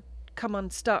would come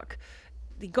unstuck.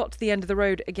 He got to the end of the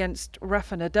road against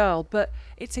Rafa Nadal, but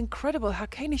it's incredible how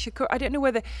Kei Nishikori, I don't know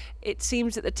whether it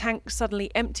seems that the tank suddenly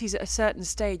empties at a certain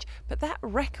stage, but that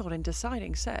record in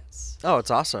deciding sets. Oh, it's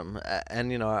awesome.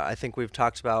 And, you know, I think we've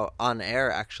talked about on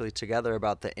air actually together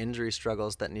about the injury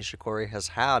struggles that Nishikori has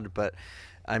had, but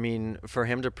I mean, for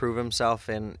him to prove himself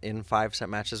in 5-set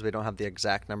matches, we don't have the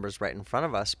exact numbers right in front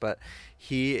of us, but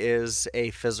he is a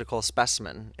physical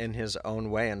specimen in his own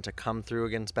way. And to come through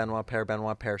against Benoit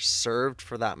Paire served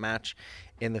for that match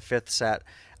in the 5th set.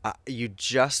 You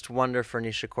just wonder for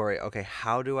Nishikori, okay,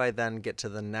 how do I then get to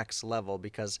the next level?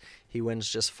 Because he wins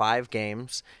just 5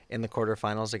 games in the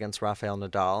quarterfinals against Rafael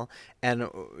Nadal. And,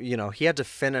 you know, he had to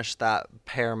finish that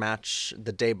pair match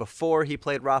the day before he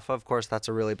played Rafa. Of course, that's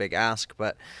a really big ask.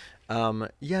 But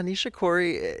Yeah,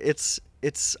 Nishikori,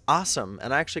 it's awesome.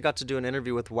 And I actually got to do an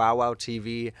interview with Wow Wow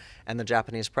TV and the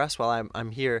Japanese press while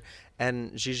I'm here.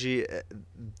 And Gigi,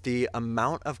 the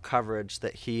amount of coverage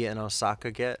that he and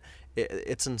Osaka get,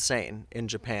 it's insane in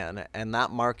Japan. And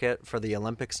that market for the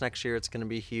Olympics next year, it's going to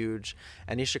be huge.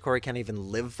 And Nishikori can't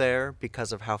even live there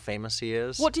because of how famous he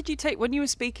is. What did you take when you were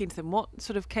speaking to them? What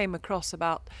sort of came across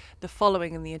about the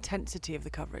following and the intensity of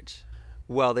the coverage?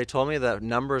 Well, they told me that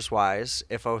numbers-wise,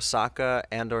 if Osaka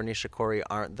and or Nishikori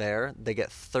aren't there, they get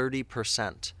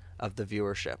 30% of the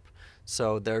viewership.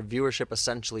 So their viewership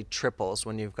essentially triples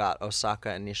when you've got Osaka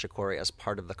and Nishikori as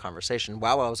part of the conversation.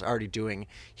 WoW was already doing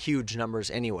huge numbers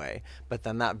anyway, but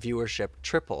then that viewership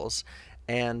triples.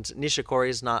 And Nishikori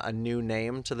is not a new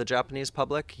name to the Japanese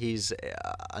public. He's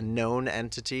a known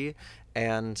entity.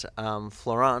 And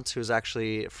Florent, who's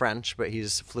actually French, but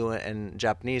he's fluent in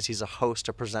Japanese, he's a host,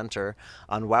 a presenter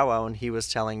on WoW, and he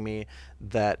was telling me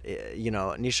that,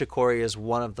 Nishikori is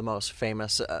one of the most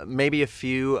famous, maybe a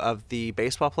few of the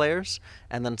baseball players,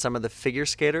 and then some of the figure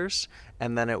skaters,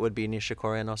 and then it would be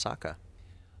Nishikori and Osaka.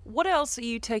 What else are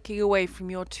you taking away from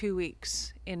your 2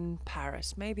 weeks in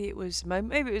Paris? Maybe it was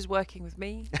working with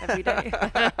me every day.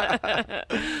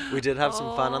 We did have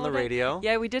some fun on the radio.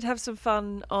 Yeah, we did have some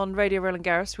fun on Radio Roland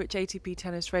Garros, which ATP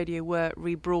Tennis Radio were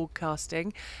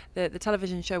rebroadcasting the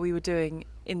television show we were doing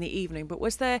in the evening. But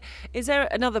is there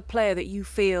another player that you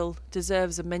feel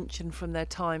deserves a mention from their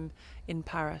time in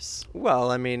Paris? Well,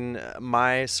 I mean,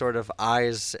 my sort of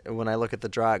eyes, when I look at the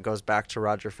draw, it goes back to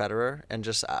Roger Federer. And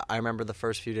I remember the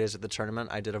first few days of the tournament,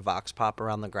 I did a Vox Pop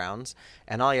around the grounds.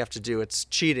 And all you have to do, it's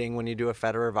cheating when you do a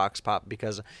Federer Vox Pop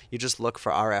because you just look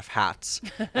for RF hats.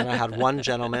 And I had one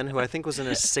gentleman who I think was in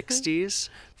his 60s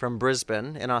from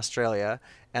Brisbane in Australia.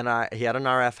 And he had an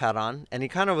RF hat on, and he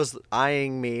kind of was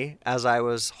eyeing me as I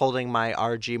was holding my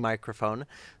RG microphone.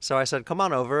 So I said, come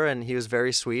on over, and he was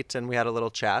very sweet, and we had a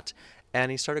little chat. And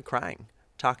he started crying,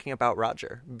 talking about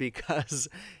Roger, because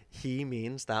he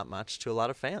means that much to a lot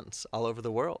of fans all over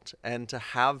the world. And to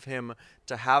have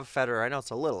Federer, I know it's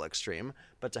a little extreme,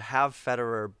 but to have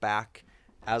Federer back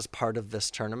as part of this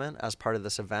tournament, as part of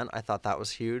this event, I thought that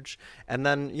was huge. And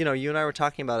then, you and I were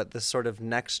talking about it, this sort of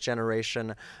next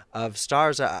generation of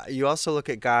stars. You also look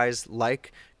at guys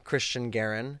like Christian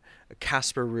Garin,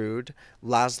 Casper Ruud,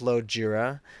 Laszlo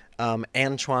Djura,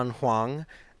 Antoine Huang,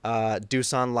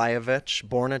 Dusan Lajovic,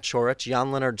 Borna Coric,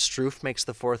 Jan-Lennard Struff makes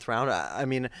the fourth round. I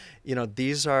mean,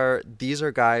 these are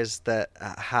guys that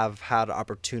have had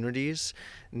opportunities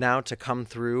now to come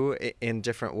through in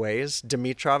different ways.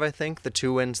 Dimitrov, I think, the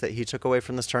 2 wins that he took away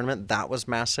from this tournament, that was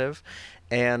massive.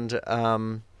 And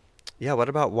what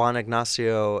about Juan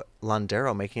Ignacio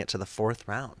Landero making it to the fourth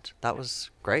round? That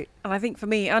was great. And I think for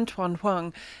me, Antoine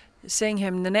Huang, seeing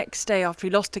him the next day after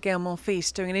he lost to Gael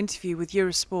Monfils, doing an interview with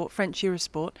Eurosport, French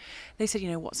Eurosport, they said,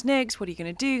 what's next? What are you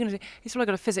going to do? He said, well, I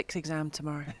got a physics exam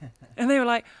tomorrow. And they were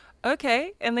like,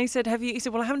 okay. And they said, he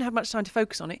said, well, I haven't had much time to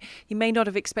focus on it. He may not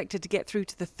have expected to get through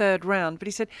to the third round, but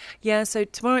he said, yeah, so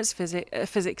tomorrow it's a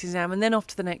physics exam and then off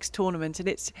to the next tournament. And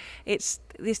it's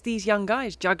these young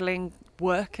guys juggling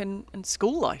work and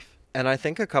school life. And I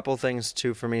think a couple things,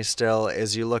 too, for me still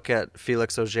is you look at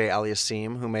Felix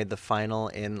Auger-Aliassime, who made the final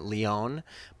in Lyon,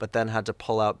 but then had to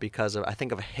pull out because of, I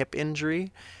think, of a hip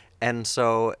injury. And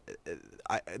so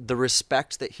the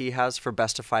respect that he has for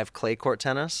best-of-5 clay court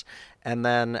tennis, and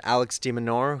then Alex de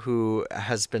Minaur, who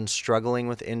has been struggling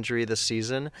with injury this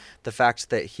season, the fact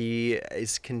that he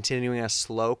is continuing a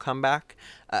slow comeback,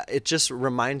 it just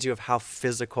reminds you of how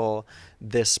physical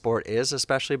this sport is,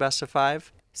 especially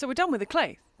best-of-5. So we're done with the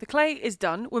clay. The clay is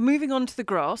done. We're moving on to the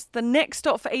grass. The next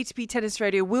stop for ATP Tennis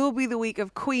Radio will be the week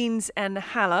of Queens and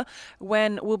Halle,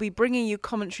 when we'll be bringing you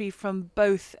commentary from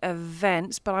both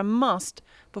events. But I must,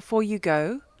 before you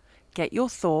go, get your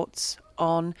thoughts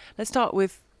on... Let's start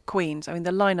with Queens. I mean,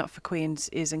 the lineup for Queens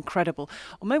is incredible.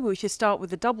 Or maybe we should start with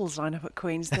the doubles lineup at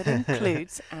Queens that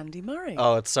includes Andy Murray.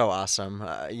 Oh, it's so awesome.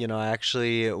 I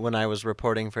actually, when I was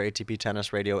reporting for ATP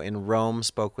Tennis Radio in Rome,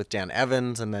 spoke with Dan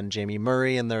Evans and then Jamie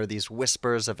Murray, and there are these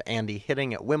whispers of Andy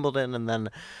hitting at Wimbledon, and then,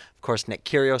 of course, Nick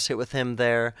Kyrgios hit with him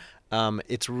there.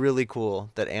 It's really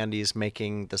cool that Andy's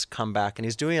making this comeback, and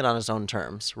he's doing it on his own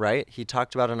terms, right? He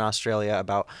talked about in Australia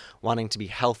about wanting to be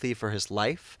healthy for his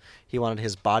life. He wanted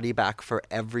his body back for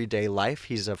everyday life.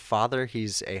 He's a father.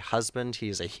 He's a husband.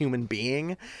 He's a human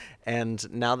being.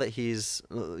 And now that he's,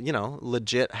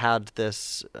 legit had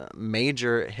this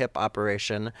major hip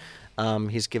operation,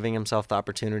 he's giving himself the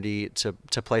opportunity to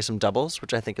play some doubles,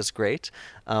 which I think is great.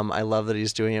 I love that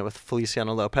he's doing it with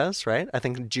Feliciano Lopez, right? I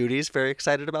think Judy's very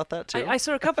excited about that too. I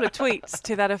saw a couple of tweets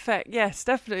to that effect. Yes,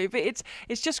 definitely. But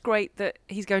it's just great that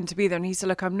he's going to be there. And he said,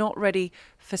 look, I'm not ready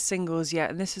for singles yet.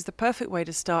 And this is the perfect way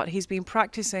to start. He's been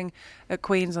practicing at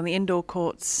Queen's on the indoor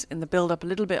courts in the build-up, a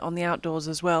little bit on the outdoors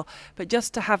as well. But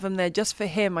just to have him there, just for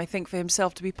him, I think for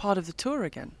himself to be part of the tour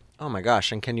again. Oh my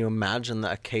gosh! And can you imagine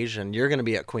the occasion? You're going to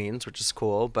be at Queen's, which is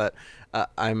cool, but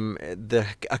the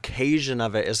occasion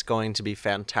of it is going to be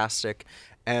fantastic.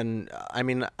 And I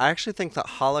mean, I actually think that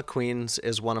Halle Queen's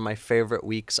is one of my favorite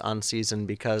weeks on season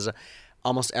because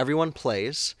almost everyone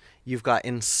plays. You've got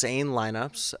insane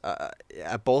lineups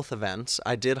at both events.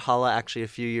 I did Halle actually a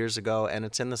few years ago, and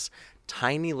it's in this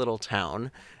tiny little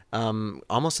town.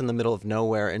 Almost in the middle of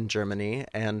nowhere in Germany,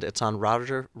 and it's on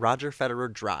Roger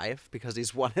Federer Drive because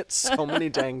he's won it so many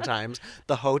dang times.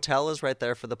 The hotel is right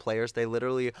there for the players. They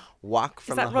literally walk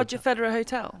from the Roger Federer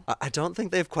Hotel? I don't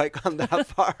think they've quite gone that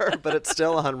far, but it's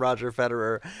still on Roger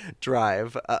Federer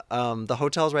Drive. The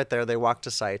hotel's right there. They walk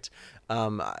to site.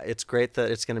 It's great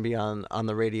that it's going to be on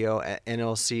the radio, and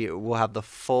we'll have the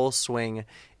full swing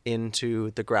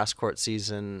into the grass court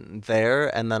season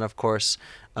there, and then of course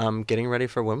getting ready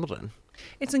for Wimbledon.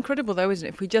 It's incredible though, isn't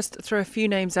it? If we just throw a few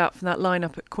names out from that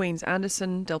lineup at Queen's: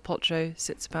 Anderson, Del Potro,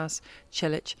 Tsitsipas,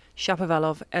 Cilic,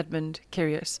 Shapovalov, Edmund,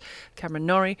 Kyrgios, Cameron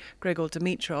Norrie, Grigor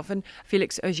Dimitrov and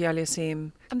Felix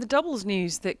Auger-Aliassime. And the doubles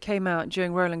news that came out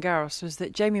during Roland Garros was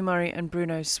that Jamie Murray and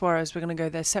Bruno Suarez were going to go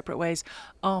their separate ways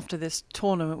after this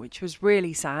tournament, which was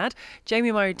really sad.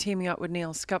 Jamie Murray teaming up with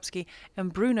Neil Skupski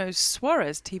and Bruno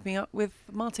Suarez teaming up with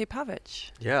Mate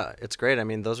Pavic. Yeah, it's great. I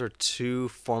mean, those are two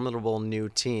formidable new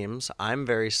teams. I'm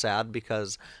very sad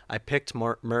because I picked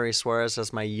Murray Suarez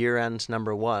as my year-end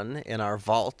number one in our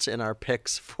vault, in our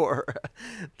picks for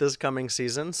this coming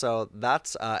season. So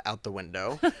that's out the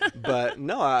window. But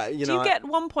no, Do you get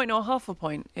 1 point or half a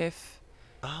point if...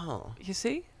 Oh. You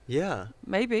see? Yeah.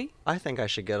 Maybe. I think I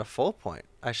should get a full point.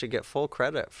 I should get full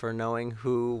credit for knowing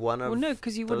who one of Well, no,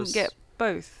 because you wouldn't get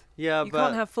both. Yeah, you but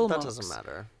can't have full that marks. doesn't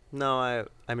matter. No,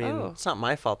 I mean, It's not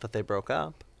my fault that they broke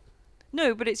up.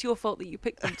 No, but it's your fault that you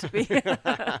picked them to be.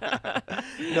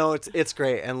 No, it's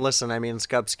great. And listen, I mean,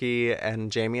 Skupski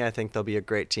and Jamie, I think they'll be a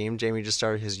great team. Jamie just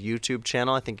started his YouTube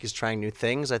channel. I think he's trying new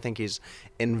things. I think he's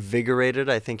invigorated.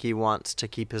 I think he wants to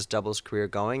keep his doubles career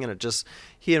going. And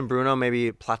he and Bruno maybe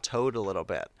plateaued a little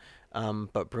bit.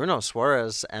 But Bruno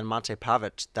Suarez and Mate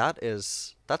Pavic,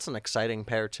 that's an exciting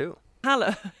pair too.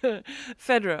 Halle,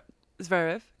 Federer,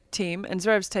 Zverev, team. And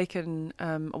Zverev's taken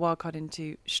a wildcard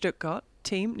into Stuttgart.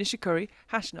 Team, Nishikori,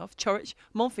 Hashanov, Coric,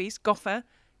 Monfils, Goffin,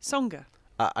 Tsonga.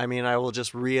 I mean, I will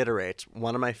just reiterate,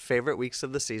 one of my favorite weeks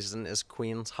of the season is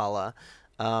Queen's Halle.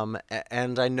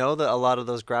 And I know that a lot of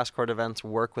those grass court events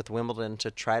work with Wimbledon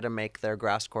to try to make their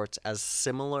grass courts as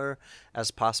similar as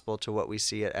possible to what we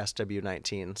see at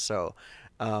SW19. So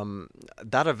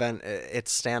that event,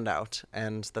 it's standout.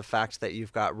 And the fact that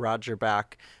you've got Roger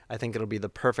back, I think it'll be the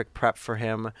perfect prep for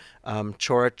him.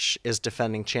 Coric is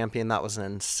defending champion. That was an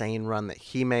insane run that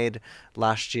he made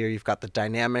last year. You've got the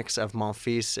dynamics of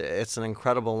Monfils. It's an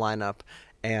incredible lineup.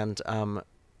 And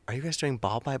are you guys doing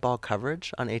ball-by-ball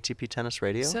coverage on ATP Tennis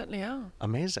Radio? Certainly are.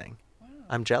 Amazing. Wow.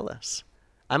 I'm jealous.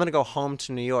 I'm going to go home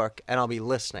to New York, and I'll be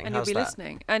listening. And How's you'll be that?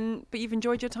 listening. But you've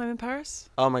enjoyed your time in Paris?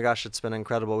 Oh, my gosh, it's been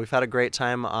incredible. We've had a great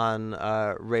time on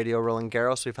Radio Roland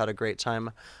Garros. We've had a great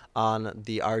time on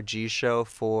the RG show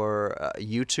for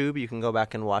YouTube. You can go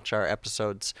back and watch our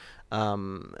episodes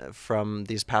from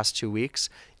these past 2 weeks.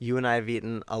 You and I have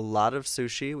eaten a lot of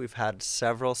sushi. We've had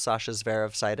several Sasha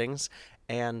Zverev sightings.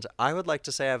 And I would like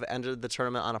to say I've ended the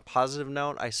tournament on a positive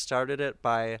note. I started it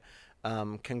by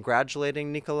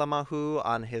congratulating Nicolas Mahut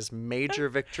on his major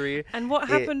victory. And what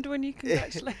happened when you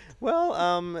congratulated?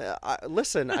 Well,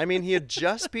 listen, I mean, he had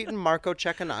just beaten Marco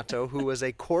Cecchinato, who was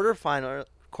a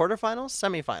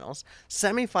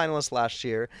semifinalist last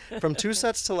year, from 2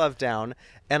 sets to love down.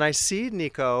 And I see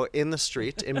Nico in the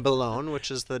street in Boulogne,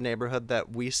 which is the neighborhood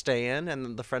that we stay in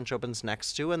and the French Open's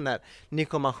next to, and that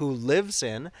Nico Mahut lives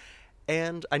in.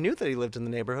 And I knew that he lived in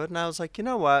the neighborhood, and I was like, you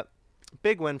know what?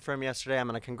 Big win for him yesterday. I'm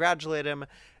going to congratulate him.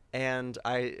 And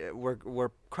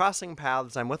we're crossing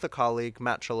paths. I'm with a colleague,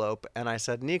 Matt Chalope, and I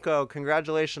said, Nico,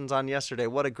 congratulations on yesterday.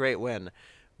 What a great win.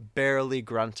 Barely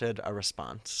grunted a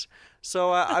response.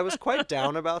 So I was quite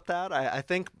down about that. I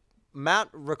think Matt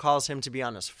recalls him to be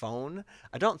on his phone.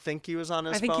 I don't think he was on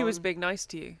his phone. I think he was being nice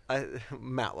to you.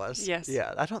 Matt was. Yes.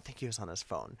 Yeah, I don't think he was on his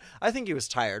phone. I think he was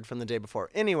tired from the day before.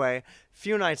 Anyway,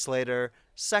 few nights later,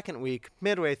 second week,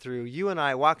 midway through, you and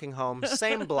I walking home,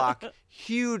 same block,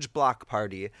 huge block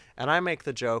party. And I make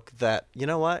the joke that, you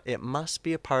know what? It must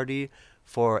be a party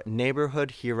for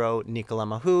neighborhood hero Nicolas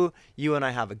Mahut. You and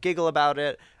I have a giggle about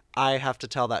it. I have to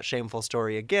tell that shameful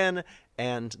story again.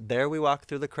 And there we walk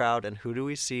through the crowd, and who do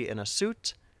we see in a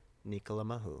suit? Nicolas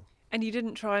Mahut. And you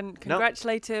didn't try and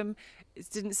congratulate him?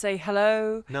 Didn't say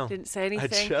hello? No. Didn't say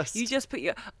anything? You just put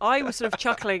your... I was sort of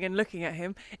chuckling and looking at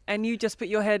him, and you just put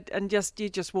your head and you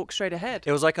just walked straight ahead.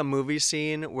 It was like a movie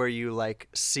scene where you like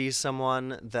see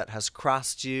someone that has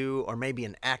crossed you, or maybe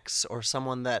an ex, or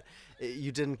someone that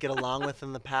you didn't get along with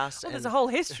in the past. There's a whole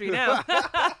history now.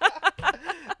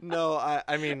 No,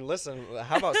 I mean, listen,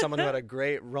 how about someone who had a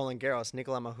great Roland Garros?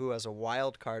 Nicolas Mahut as a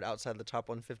wild card outside the top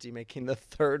 150, making the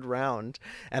third round,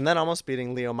 and then almost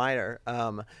beating Leo Meyer.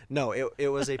 No, it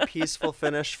was a peaceful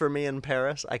finish for me in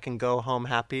Paris. I can go home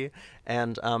happy,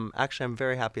 and actually I'm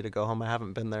very happy to go home. I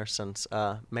haven't been there since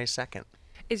May 2nd.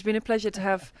 It's been a pleasure to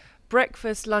have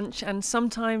breakfast, lunch, and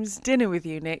sometimes dinner with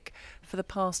you, Nick, for the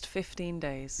past 15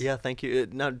 days. Yeah, thank you.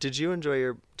 Now, did you enjoy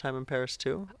your time in Paris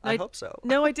too? I hope so.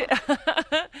 No, I did.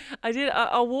 I did.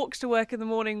 Our walks to work in the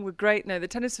morning were great. No, the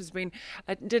tennis has been...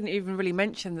 I didn't even really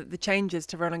mention the changes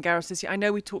to Roland Garros this year. I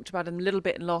know we talked about them a little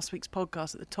bit in last week's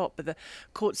podcast at the top, but the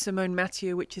Court Simone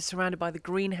Mathieu, which is surrounded by the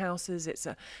greenhouses, it's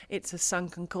a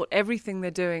sunken court. Everything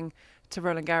they're doing to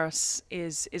Roland Garros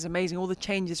is amazing. All the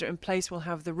changes are in place. We'll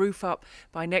have the roof up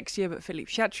by next year, but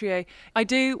Philippe Chatrier.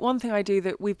 One thing I do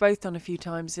that we've both done a few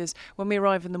times is when we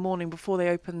arrive in the morning before they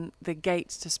open the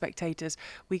gates to spectators,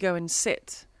 we go and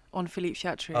sit on Philippe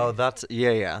Chatrier. Oh,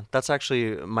 that's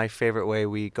actually my favorite way.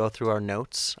 We go through our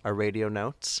notes, our radio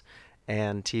notes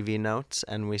and TV notes,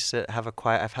 and we have a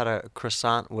quiet... I've had a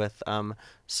croissant with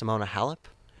Simona Halep.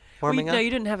 No, you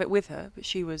didn't have it with her, but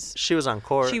she was on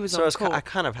court. She was on court. I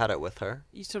kind of had it with her.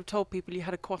 You sort of told people you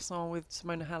had a croissant with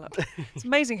Simona Halep. It's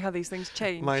amazing how these things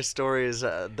change. My stories,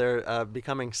 they're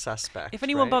becoming suspect. If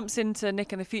anyone bumps into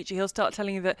Nick in the future, he'll start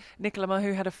telling you that Nicolas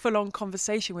Mahut had a full-on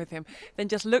conversation with him. Then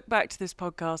just look back to this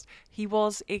podcast. He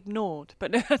was ignored.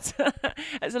 But no, it's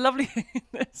a lovely thing.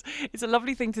 It's a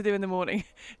lovely thing to do in the morning,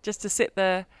 just to sit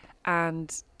there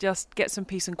and just get some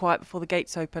peace and quiet before the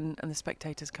gates open and the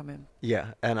spectators come in.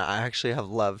 Yeah, and I actually have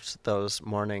loved those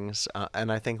mornings.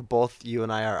 And I think both you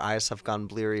and I, our eyes have gone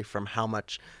bleary from how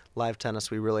much live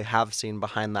tennis we really have seen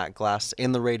behind that glass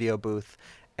in the radio booth.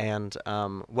 And,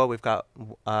 we've got,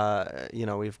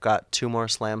 we've got 2 more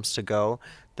slams to go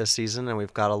this season, and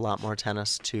we've got a lot more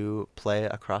tennis to play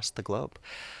across the globe.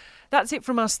 That's it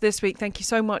from us this week. Thank you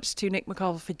so much to Nick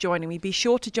McCarvel for joining me. Be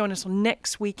sure to join us on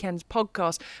next weekend's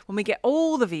podcast when we get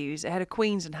all the views ahead of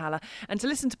Queens and Halle. And to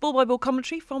listen to ball-by-ball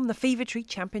commentary from the Fever Tree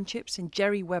Championships and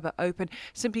Jerry Webber Open,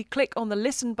 simply click on the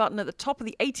listen button at the top of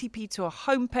the ATP Tour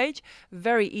homepage.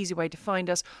 Very easy way to find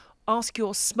us. Ask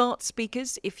your smart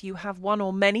speakers if you have one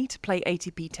or many to play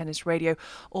ATP Tennis Radio,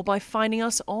 or by finding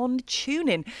us on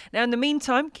TuneIn. Now, in the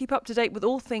meantime, keep up to date with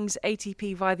all things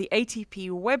ATP via the ATP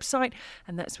website,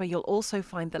 and that's where you'll also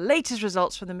find the latest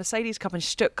results from the Mercedes Cup in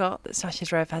Stuttgart that Sasha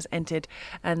Zverev has entered,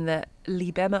 and the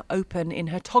Libema Open in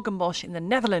Hertogenbosch in the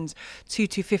Netherlands,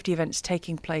 250 events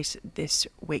taking place this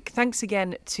week. Thanks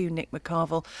again to Nick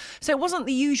McCarvel. So it wasn't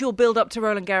the usual build-up to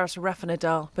Roland Garros or Rafa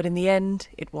Nadal, but in the end,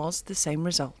 it was the same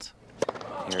result.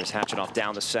 Here's Hachinov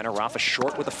down the center. Rafa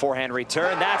short with a forehand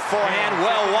return. That forehand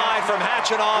well wide from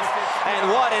Hachinov.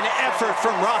 And what an effort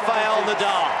from Rafael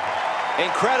Nadal.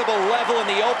 Incredible level in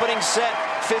the opening set.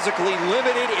 Physically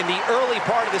limited in the early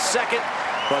part of the second.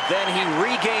 But then he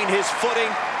regained his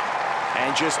footing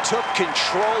and just took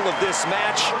control of this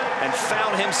match and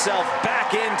found himself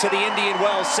back into the Indian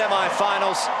Wells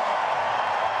semifinals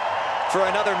for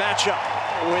another matchup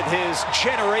with his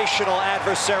generational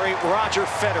adversary, Roger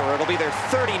Federer. It'll be their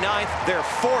 39th, their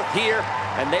 4th here,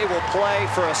 and they will play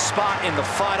for a spot in the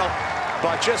final.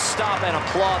 But just stop and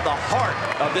applaud the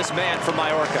heart of this man from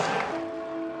Mallorca.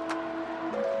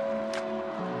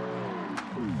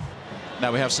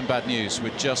 Now we have some bad news.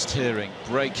 We're just hearing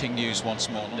breaking news once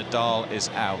more. Nadal is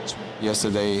out.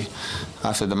 Yesterday,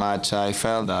 after the match, I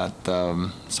felt that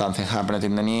something happened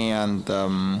in the knee, and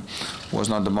was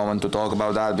not the moment to talk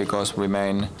about that because we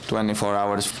remain 24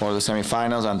 hours for the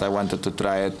semifinals, and I wanted to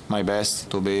try my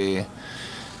best to be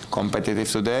competitive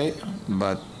today.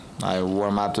 But I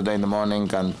warmed up today in the morning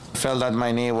and felt that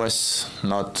my knee was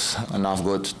not enough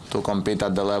good to compete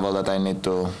at the level that I need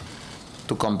to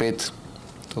compete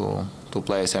to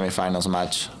play a semifinals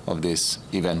match of this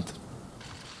event.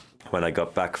 when I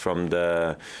got back from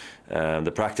the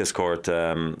practice court,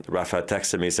 Rafa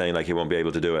texted me saying like he won't be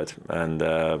able to do it, and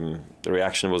the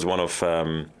reaction was one of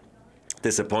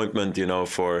disappointment, you know,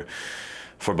 for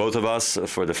both of us,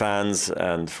 for the fans,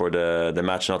 and for the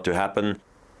match not to happen.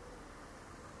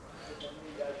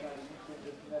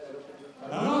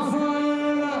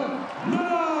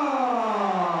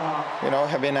 You know,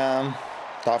 it's been a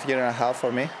tough year and a half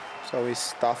for me, so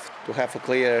it's tough to have a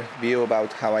clear view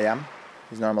about how I am.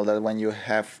 It's normal that when you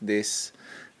have these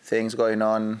things going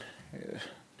on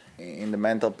in the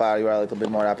mental part, you are a little bit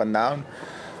more up and down.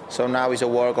 So now it's a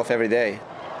work of every day.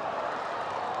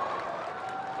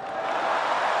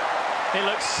 He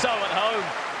looks so at home.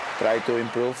 Try to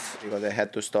improve because I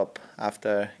had to stop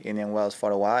after Indian Wells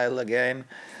for a while again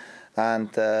and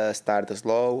start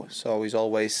slow. So it's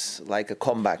always like a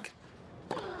comeback.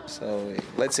 So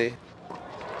let's see.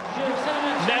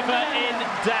 Never in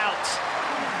doubt.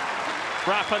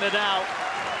 Rafa Nadal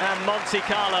and Monte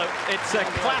Carlo. It's a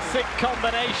classic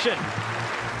combination.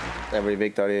 Every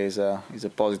victory is a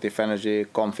positive energy,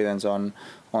 confidence on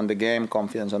the game,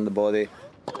 confidence on the body.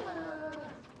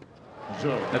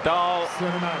 Nadal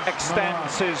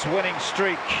extends his winning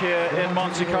streak here in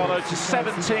Monte Carlo to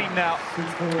 17 now,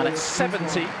 and it's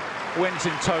 70 wins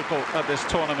in total at this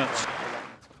tournament.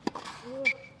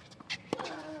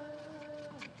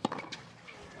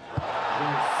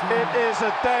 It is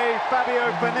a day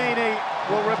Fabio Fognini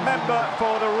will remember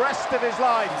for the rest of his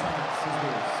life.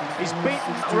 He's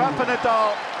beaten Rafa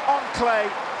Nadal on clay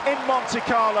in Monte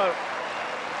Carlo,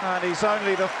 and he's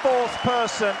only the fourth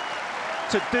person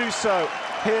to do so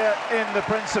here in the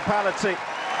Principality.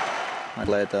 I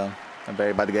played a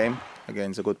very bad game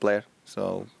against a good player,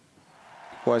 so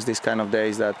it was these kind of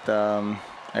days that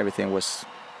everything was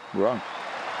wrong.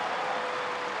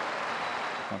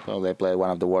 They played one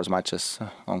of the worst matches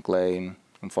on clay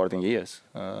in 14 years.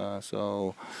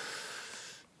 So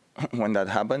when that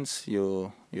happens,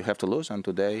 you have to lose. And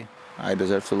today I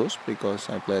deserve to lose because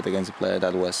I played against a player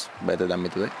that was better than me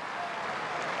today.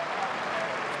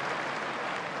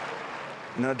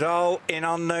 Nadal in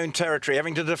unknown territory,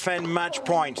 having to defend match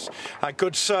points. A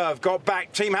good serve, got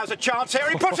back, team has a chance here,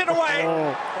 he puts it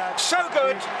away! So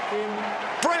good,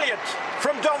 brilliant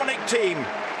from Dominic Thiem.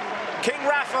 King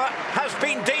Rafa has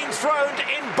been dethroned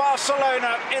in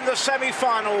Barcelona in the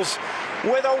semi-finals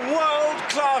with a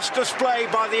world-class display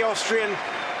by the Austrian.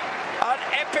 An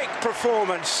epic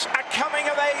performance, a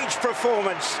coming-of-age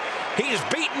performance. He's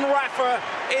beaten Rafa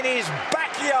in his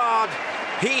backyard.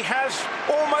 He has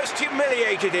almost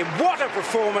humiliated him. What a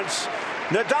performance.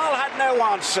 Nadal had no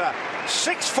answer.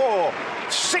 6-4,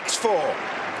 6-4.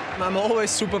 I'm always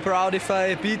super proud if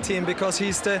I beat him because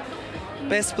he's the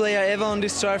best player ever on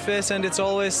this surface, and it's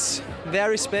always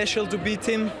very special to beat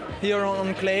him here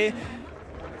on clay.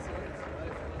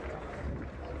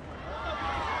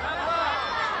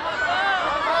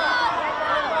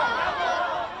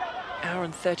 Hour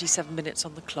and 37 minutes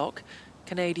on the clock.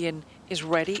 Canadian is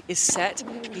ready, is set.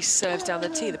 He serves down the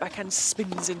tee. The backhand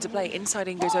spins into play. Inside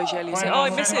in goes Auger-Aliassime. Oh,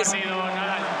 he misses.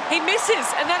 He misses,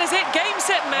 and that is it. Game,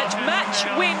 set, match. Match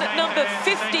win number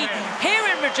 50 here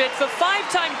in Madrid for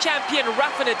five-time champion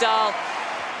Rafa Nadal.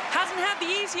 Hasn't had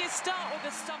the easiest start with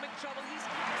the stomach trouble.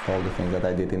 All the things that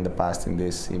I did in the past in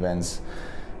these events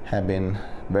have been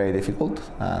very difficult,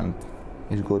 and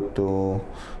it's good to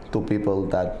people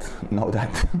that know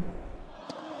that.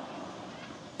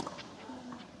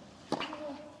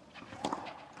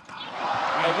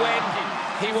 A win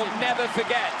he will never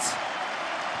forget.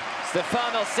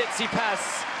 Stefanos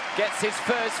Tsitsipas gets his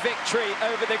first victory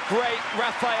over the great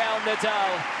Rafael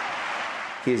Nadal.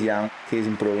 He's young, he's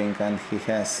improving, and he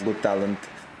has good talent.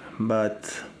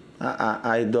 But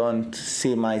I don't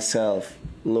see myself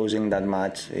losing that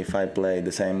match if I play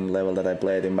the same level that I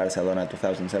played in Barcelona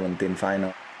 2017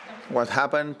 final. What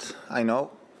happened, I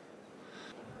know.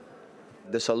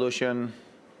 The solution,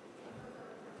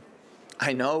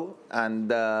 I know, and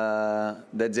the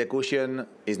execution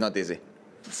is not easy.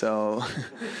 So.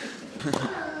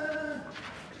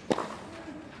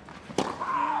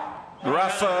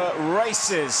 Rafa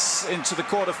races into the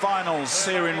quarterfinals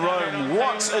here in Rome.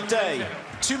 What a day.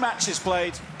 2 matches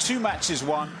played, 2 matches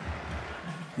won.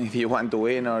 If you want to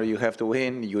win or you have to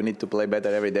win, you need to play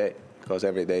better every day, because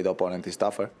every day the opponent is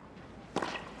tougher.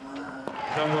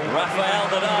 Rafael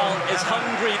Nadal is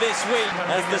hungry this week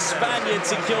as the Spaniard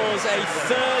secures a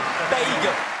 3rd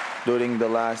bagel. During the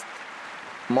last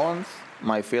month,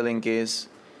 my feeling is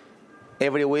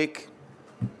every week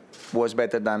was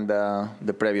better than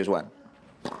the previous one.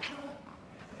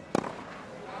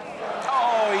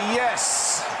 Oh,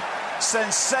 yes!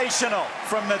 Sensational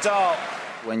from Nadal.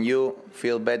 When you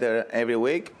feel better every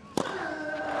week,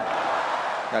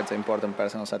 that's an important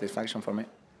personal satisfaction for me.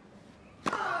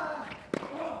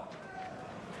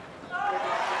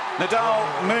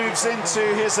 Nadal moves into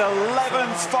his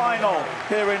 11th final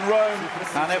here in Rome,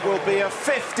 and it will be a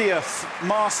 50th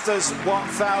Masters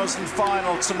 1000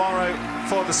 final tomorrow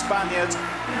for the Spaniard.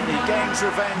 He gains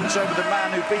revenge over the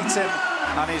man who beat him,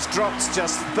 and he's dropped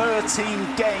just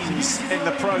 13 games in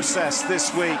the process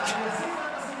this week.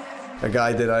 A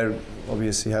guy that I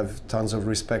obviously have tons of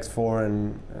respect for,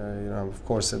 and of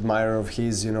course, admirer of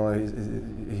his.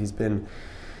 He's been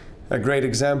a great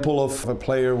example of a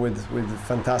player with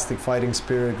fantastic fighting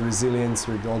spirit, resilience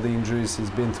with all the injuries he's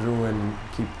been through, and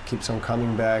keeps on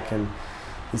coming back. And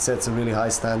he sets a really high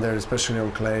standard, especially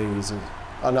on clay. He's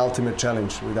an ultimate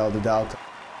challenge, without a doubt.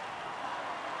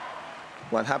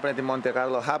 What happened in Monte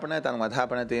Carlo happened, and what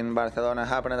happened in Barcelona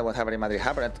happened, and what happened in Madrid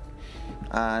happened.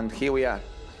 And here we are.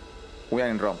 We are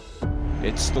in Rome.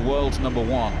 It's the world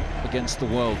 #1 against the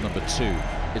world #2.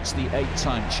 It's the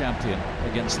 8-time champion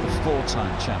against the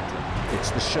 4-time champion.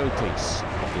 It's the showpiece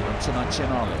of the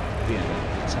Internazionale Vienna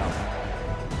Italia.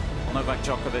 Novak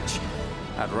Djokovic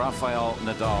and Rafael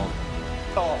Nadal.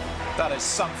 Oh, that is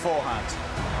some forehand.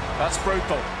 That's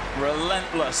brutal,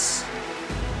 relentless.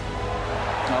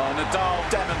 Oh, Nadal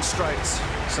demonstrates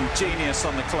some genius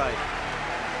on the clay.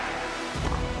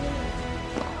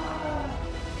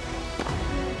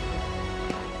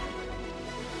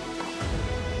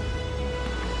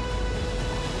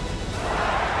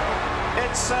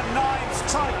 It's a 9th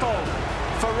title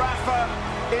for Rafa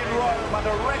in Rome, and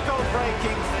a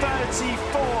record-breaking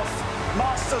 34th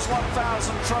Masters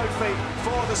 1000 trophy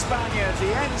for the Spaniard.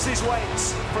 He ends his wait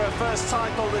for a first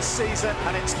title this season,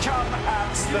 and it's come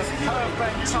at the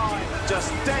perfect time,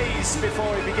 just days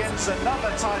before he begins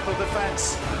another title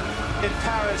defence in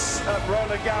Paris at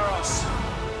Roland Garros.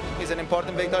 It's an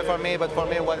important victory for me, but for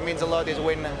me what means a lot is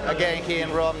win again here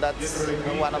in Rome. That's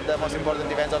one of the most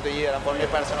important events of the year, and for me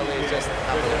personally it's just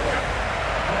unbelievable.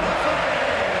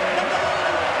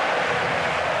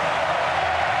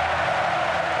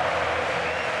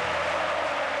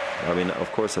 I mean,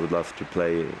 of course I would love to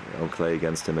play on clay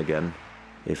against him again.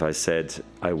 If I said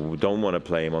I don't want to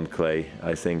play him on clay,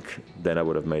 I think then I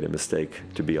would have made a mistake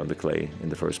to be on the clay in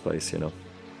the first place,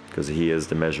 because he is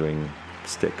the measuring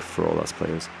stick for all us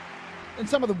players. In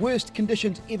some of the worst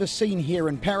conditions ever seen here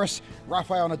in Paris,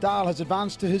 Rafael Nadal has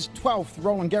advanced to his 12th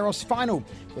Roland Garros final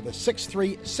with a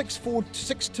 6-3, 6-4,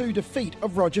 6-2 defeat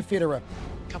of Roger Federer.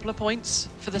 Couple of points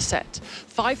for the set.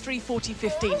 5-3,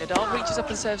 40-15. Nadal reaches up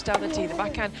and serves down the tee. The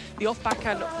backhand, the off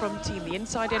backhand from Thiem. The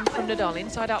inside end from Nadal.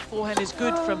 Inside out forehand is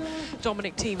good from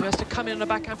Dominic Thiem, who has to come in on a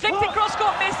backhand. Flicked it cross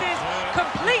court, misses.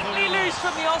 Completely loose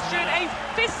from the Austrian. A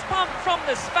fist pump from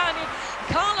the Spaniard.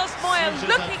 Carlos Moya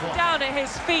looking down at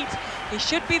his feet. He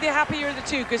should be the happier of the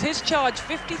two, because his charge,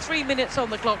 53 minutes on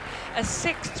the clock, a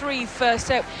 6-3 first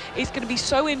set. It's going to be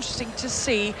so interesting to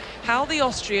see how the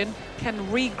Austrian can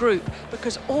regroup,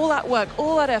 because all that work,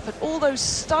 all that effort, all those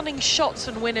stunning shots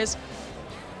and winners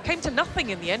came to nothing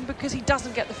in the end because he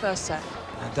doesn't get the first set.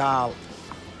 Nadal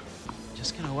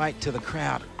just going to wait till the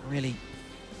crowd really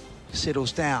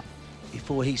settles down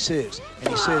before he serves, and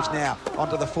he serves now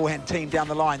onto the forehand. Thiem down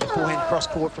the line, the forehand cross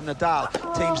court from Nadal.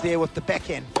 Thiem's there with the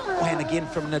backhand, forehand again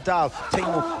from Nadal. Thiem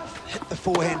will hit the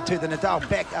forehand to the Nadal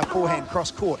back, forehand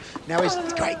cross court. Now there's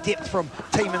great depth from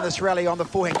Thiem in this rally on the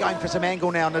forehand, going for some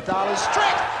angle now. Nadal is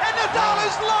stretched, and Nadal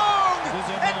is long,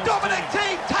 and Dominic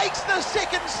Thiem takes the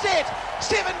second set,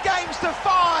 7 games to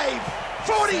 5,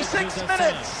 46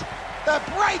 minutes, the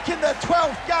break in the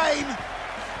 12th game.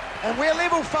 And we're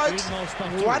level, folks.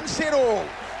 1 set all.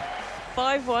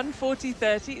 5-1,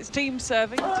 40-30. It's Thiem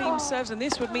serving. Thiem serves, and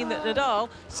this would mean that Nadal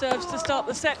serves to start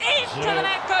the set. Into the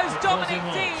net goes Dominic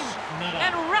Thiem.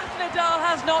 And Rafa Nadal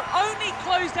has not only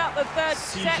closed out the third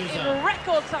set in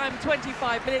record time,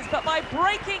 25 minutes, but by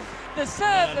breaking the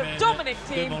serve of Dominic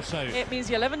Thiem, it means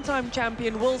the 11-time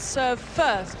champion will serve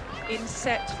first in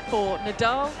set 4.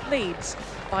 Nadal leads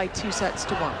by 2 sets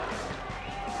to 1.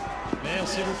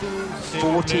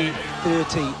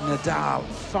 40-30, Nadal,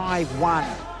 5-1,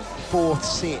 4th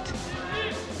set.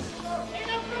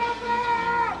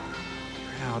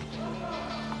 Crowd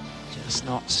just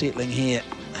not settling here.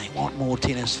 They want more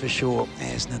tennis for sure,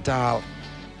 as Nadal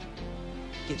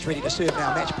gets ready to serve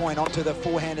now. Match point onto the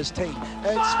forehanders Thiem.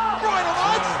 It's right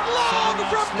on, it's long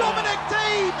from Dominic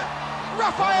Thiem.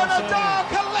 Rafael Nadal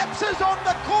collapses on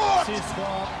the court.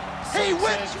 He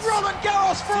wins Roland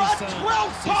Garros for a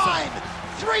 12th time,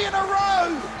 3 in a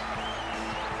row.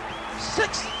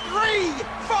 6-3,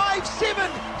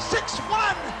 5-7,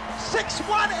 6-1,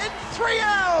 6-1 in 3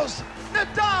 hours.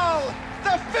 Nadal,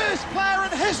 the first player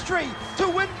in history to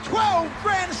win 12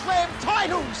 Grand Slam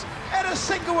titles at a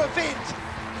single event.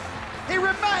 He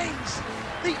remains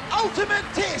the ultimate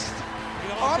test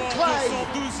on clay. Son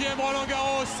 12e Roland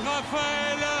Garros,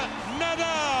 Rafael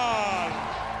Nadal.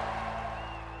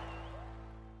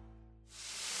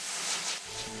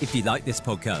 If you like this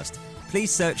podcast, please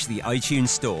search the iTunes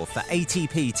store for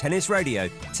ATP Tennis Radio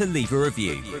to leave a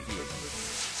review.